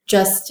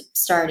just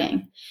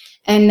starting.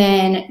 And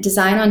then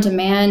design on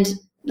demand,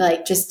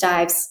 like just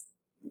dives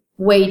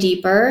way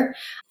deeper.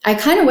 I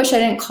kind of wish I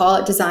didn't call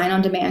it design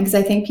on demand because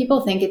I think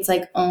people think it's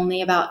like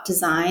only about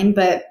design,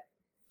 but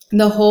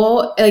the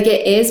whole, like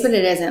it is, but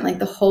it isn't. Like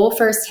the whole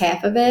first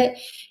half of it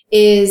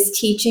is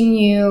teaching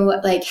you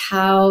like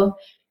how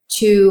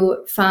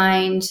to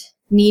find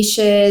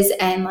niches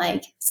and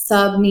like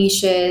sub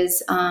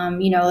niches,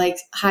 you know, like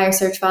higher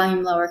search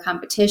volume, lower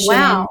competition.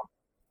 Wow.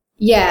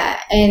 Yeah.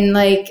 And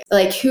like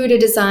who to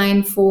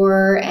design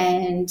for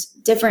and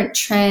different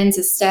trends,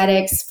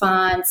 aesthetics,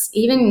 fonts,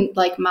 even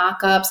like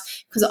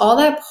mock-ups, because all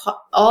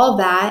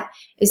that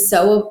is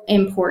so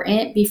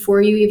important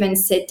before you even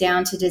sit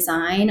down to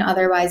design.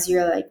 Otherwise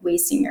you're like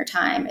wasting your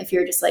time if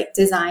you're just like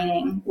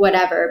designing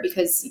whatever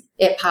because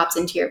it pops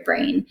into your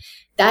brain.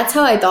 That's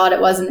how I thought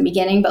it was in the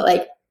beginning, but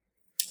like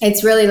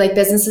it's really like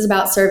business is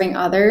about serving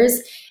others.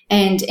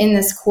 And in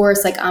this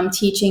course, like I'm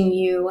teaching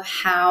you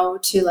how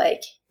to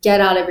like get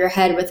out of your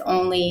head with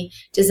only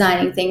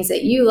designing things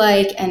that you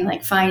like and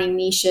like finding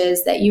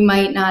niches that you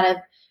might not have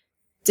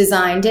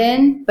designed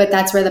in, but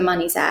that's where the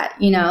money's at.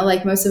 You know,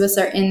 like most of us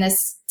are in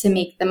this to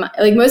make the money.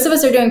 Like most of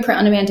us are doing print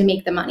on demand to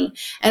make the money.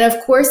 And of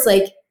course,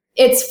 like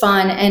it's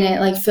fun and it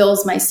like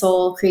fills my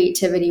soul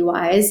creativity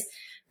wise,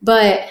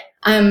 but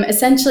I'm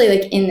essentially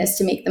like in this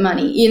to make the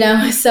money, you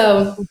know?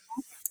 So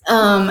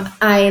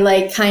I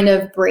like kind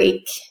of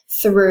break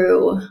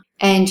through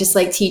and just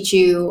like teach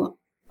you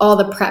all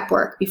the prep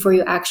work before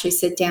you actually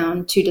sit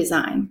down to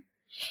design.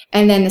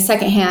 And then the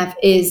second half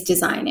is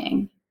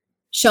designing,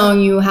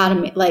 showing you how to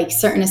make like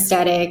certain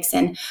aesthetics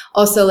and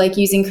also like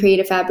using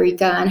Creative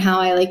Fabrica and how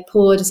I like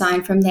pull a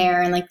design from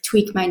there and like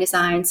tweak my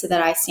design so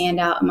that I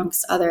stand out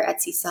amongst other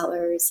Etsy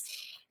sellers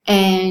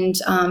and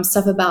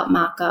stuff about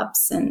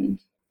mock-ups. And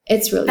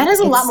it's really, that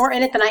has a lot more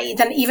in it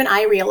than even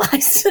I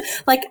realized.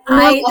 Like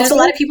there's a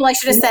lot of people I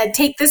should have said,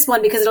 take this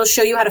one because it'll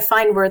show you how to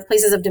find where the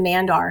places of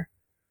demand are.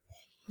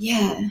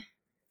 Yeah.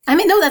 I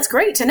mean, no, that's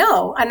great to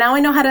know. And now I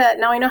know how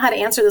to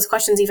answer those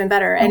questions even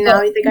better. And now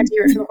they got to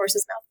hear it from the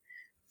horse's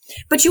mouth.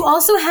 But you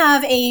also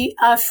have a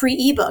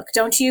free ebook,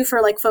 don't you,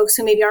 for like folks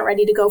who maybe aren't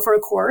ready to go for a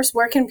course?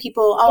 Where can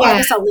people, I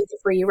guess I'll link it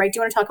for you, right? Do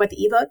you want to talk about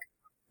the ebook?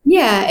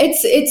 Yeah,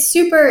 it's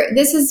super,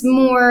 this is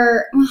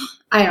more,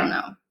 I don't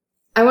know.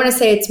 I want to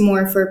say it's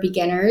more for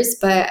beginners,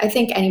 but I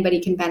think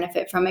anybody can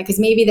benefit from it because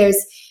maybe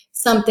there's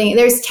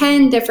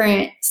 10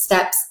 different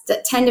steps,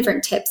 10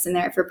 different tips in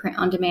there for print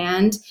on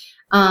demand.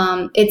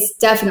 It's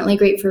definitely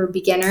great for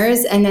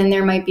beginners. And then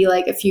there might be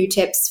like a few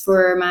tips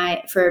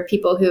for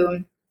people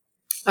who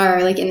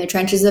are like in the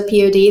trenches of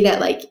POD that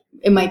like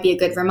it might be a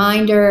good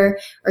reminder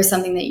or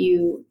something that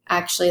you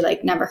actually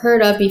like never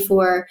heard of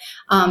before.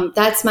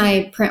 That's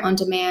my print on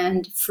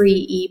demand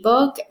free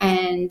ebook,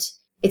 and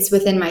it's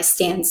within my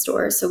Stan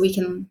store. So we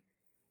can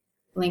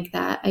link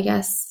that, I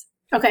guess.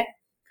 Okay.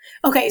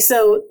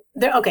 So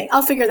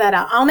I'll figure that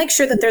out. I'll make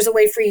sure that there's a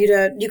way for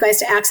you guys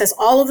to access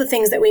all of the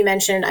things that we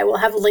mentioned. I will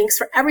have links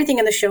for everything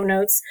in the show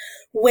notes.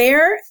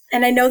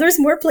 And I know there's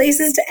more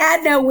places to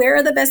add now. Where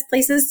are the best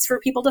places for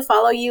people to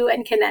follow you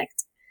and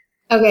connect?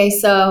 Okay.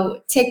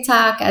 So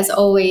TikTok as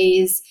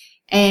always,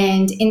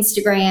 and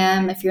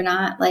Instagram. If you're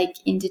not like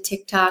into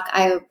TikTok,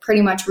 I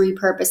pretty much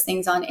repurpose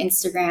things on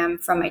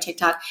Instagram from my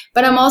TikTok,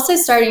 but I'm also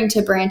starting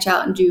to branch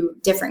out and do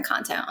different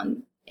content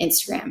on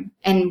Instagram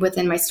and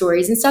within my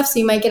stories and stuff. So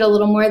you might get a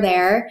little more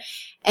there.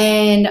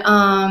 And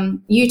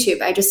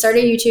YouTube. I just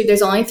started YouTube.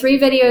 There's only 3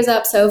 videos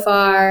up so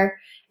far.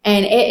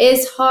 And it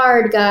is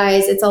hard,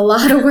 guys. It's a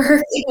lot of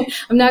work.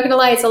 I'm not going to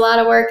lie. It's a lot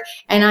of work.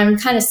 And I'm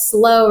kind of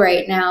slow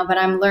right now, but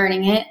I'm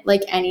learning it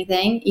like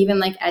anything. Even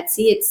like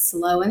Etsy, it's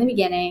slow in the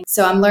beginning.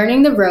 So I'm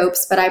learning the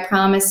ropes, but I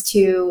promise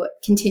to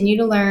continue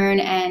to learn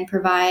and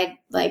provide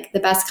like the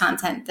best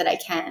content that I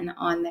can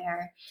on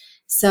there.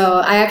 So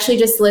I actually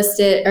just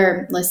posted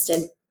a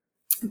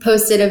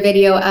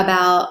video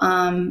about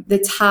the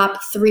top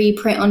 3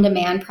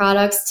 print-on-demand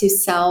products to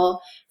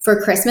sell for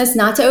Christmas.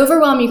 Not to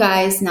overwhelm you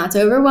guys,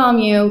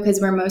 because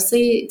we're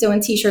mostly doing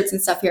t-shirts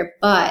and stuff here,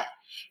 but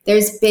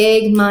there's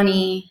big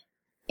money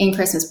in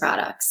Christmas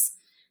products.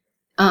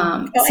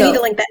 I need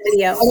to link that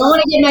video. I don't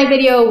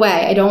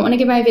want to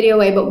give my video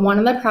away, but one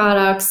of the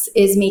products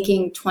is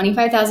making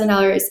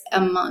 $25,000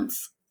 a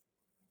month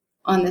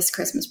on this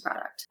Christmas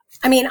product.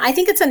 I mean, I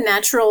think it's a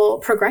natural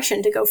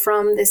progression to go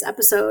from this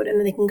episode and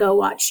then they can go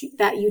watch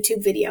that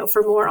YouTube video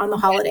for more on the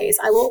holidays.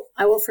 I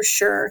will for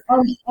sure.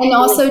 And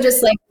also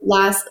just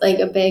like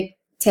a big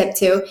tip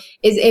too,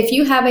 is if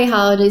you have a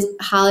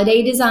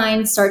holiday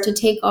design start to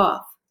take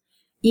off,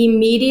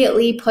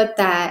 immediately put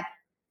that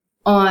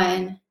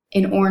on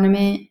an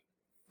ornament,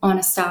 on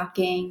a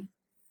stocking,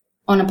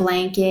 on a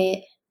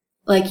blanket.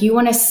 Like you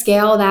want to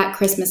scale that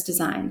Christmas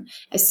design.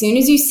 As soon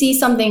as you see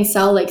something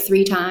sell like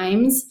 3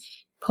 times,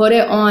 put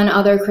it on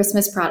other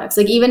Christmas products.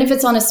 Like even if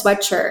it's on a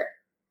sweatshirt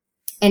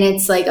and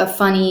it's like a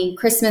funny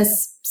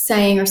Christmas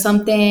saying or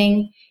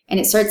something and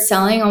it starts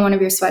selling on one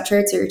of your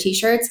sweatshirts or your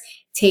t-shirts,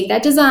 take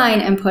that design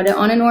and put it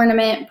on an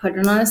ornament, put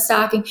it on a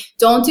stocking.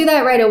 Don't do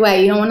that right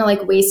away. You don't want to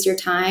like waste your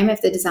time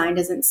if the design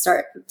doesn't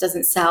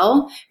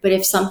sell. But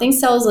if something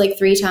sells like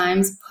 3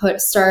 times,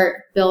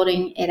 start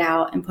building it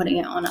out and putting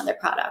it on other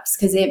products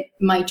because it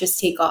might just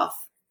take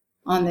off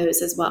on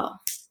those as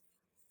well.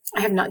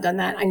 I have not done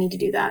that. I need to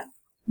do that.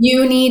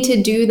 You need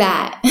to do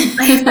that.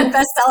 I have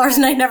bestsellers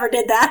and I never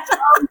did that.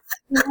 Oh,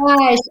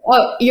 gosh.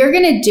 Oh, you're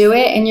going to do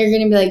it and you're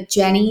going to be like,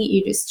 Jenny,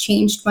 you just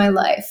changed my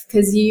life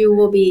because you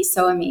will be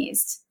so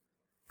amazed.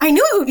 I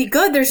knew it would be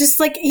good. There's just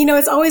like,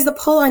 it's always the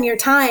pull on your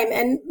time.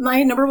 And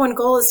my number one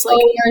goal is like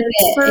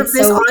serve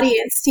this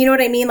audience. You know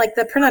what I mean? Like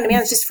the print on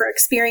demand is just for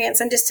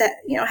experience and just to,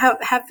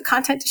 have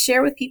content to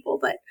share with people.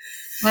 But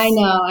I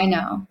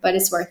know, but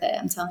it's worth it.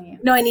 I'm telling you.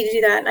 No, I need to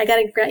do that. I got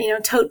to,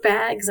 tote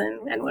bags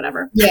and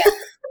whatever. Yeah.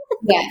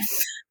 Yeah.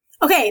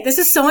 Okay, this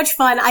is so much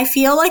fun. I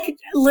feel like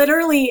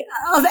literally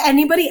of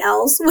anybody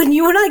else, when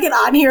you and I get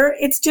on here,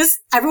 it's just,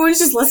 everyone's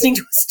just listening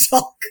to us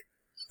talk.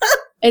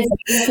 It's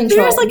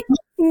control. There's like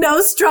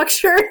no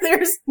structure.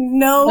 There's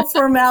no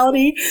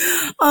formality.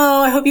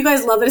 Oh, I hope you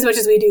guys love it as much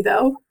as we do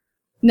though.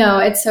 No,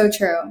 it's so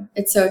true.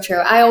 It's so true.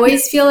 I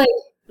always feel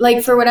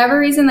like for whatever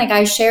reason, like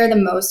I share the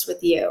most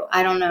with you.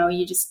 I don't know.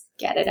 You just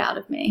get it out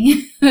of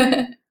me.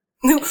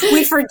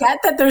 We forget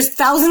that there's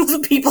thousands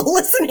of people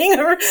listening,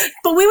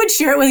 but we would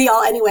share it with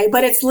y'all anyway.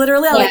 But it's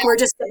literally like we're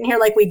just sitting here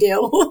like we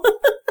do.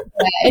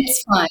 Yeah,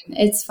 it's fun.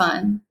 It's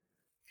fun.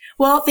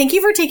 Well, thank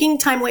you for taking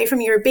time away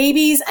from your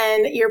babies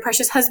and your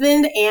precious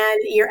husband and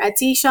your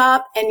Etsy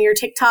shop and your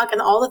TikTok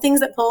and all the things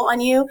that pull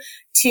on you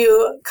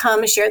to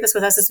come share this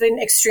with us. It's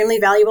been extremely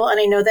valuable. And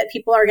I know that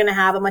people are going to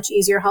have a much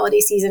easier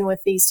holiday season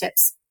with these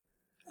tips.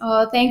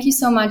 Oh, thank you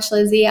so much,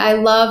 Lizzie. I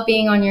love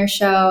being on your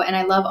show and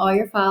I love all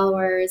your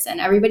followers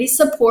and everybody's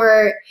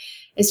support.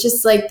 It's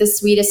just like the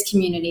sweetest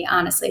community.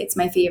 Honestly, it's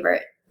my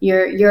favorite.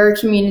 Your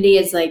community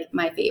is like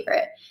my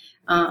favorite.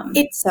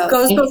 It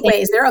goes both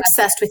ways. They're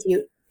obsessed with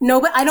you.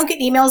 But I don't get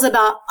emails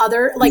about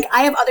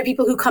I have other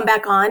people who come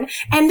back on,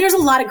 and there's a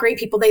lot of great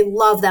people. They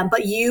love them,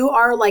 but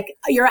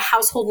you're a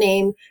household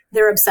name.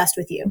 They're obsessed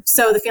with you.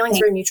 So the feeling's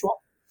very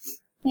mutual.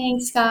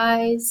 Thanks,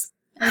 guys.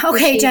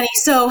 Okay, Jenny.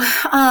 So,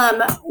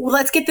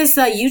 let's get this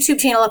YouTube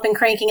channel up and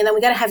cranking, and then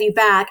we got to have you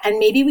back, and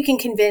maybe we can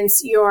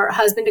convince your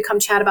husband to come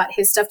chat about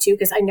his stuff too,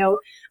 because I know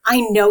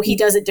he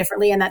does it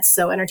differently, and that's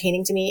so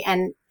entertaining to me,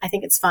 and I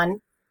think it's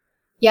fun.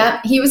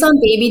 Yeah, he was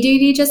on baby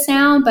duty just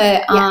now,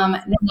 but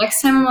the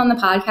next time I'm on the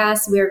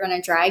podcast, we're going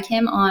to drag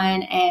him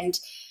on and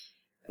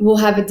we'll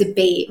have a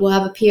debate. We'll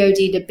have a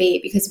POD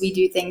debate because we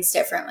do things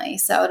differently.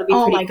 So it'll be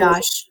pretty cool. Oh my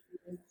gosh.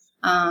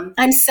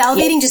 I'm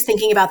salivating just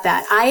thinking about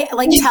that. I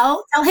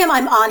tell him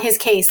I'm on his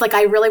case.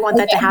 I really want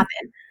that to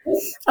happen.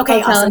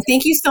 Okay, awesome.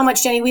 Thank you so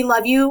much, Jenny. We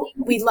love you.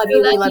 We love you.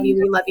 We love you.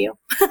 We love you.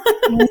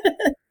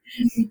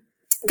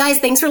 Guys,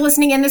 thanks for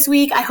listening in this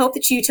week. I hope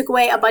that you took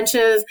away a bunch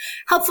of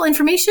helpful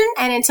information.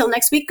 And until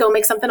next week, go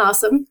make something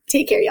awesome.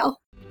 Take care, y'all.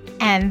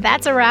 And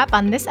that's a wrap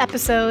on this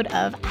episode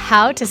of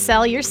How to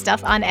Sell Your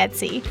Stuff on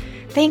Etsy.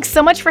 Thanks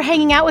so much for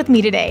hanging out with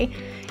me today.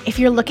 If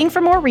you're looking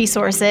for more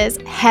resources,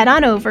 head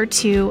on over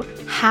to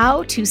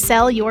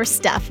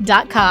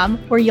howtosellyourstuff.com,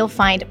 where you'll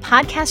find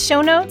podcast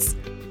show notes,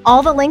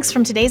 all the links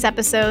from today's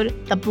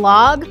episode, the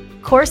blog,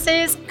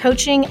 courses,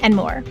 coaching, and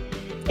more.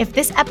 If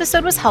this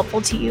episode was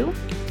helpful to you,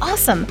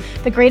 awesome.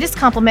 The greatest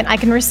compliment I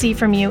can receive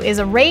from you is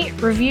a rate,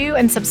 review,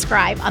 and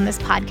subscribe on this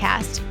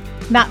podcast.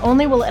 Not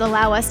only will it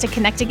allow us to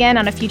connect again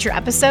on a future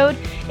episode,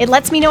 it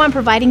lets me know I'm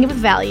providing you with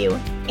value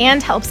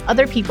and helps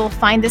other people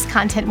find this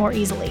content more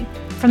easily.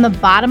 From the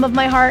bottom of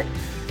my heart,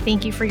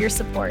 thank you for your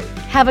support.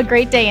 Have a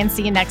great day and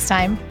see you next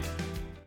time.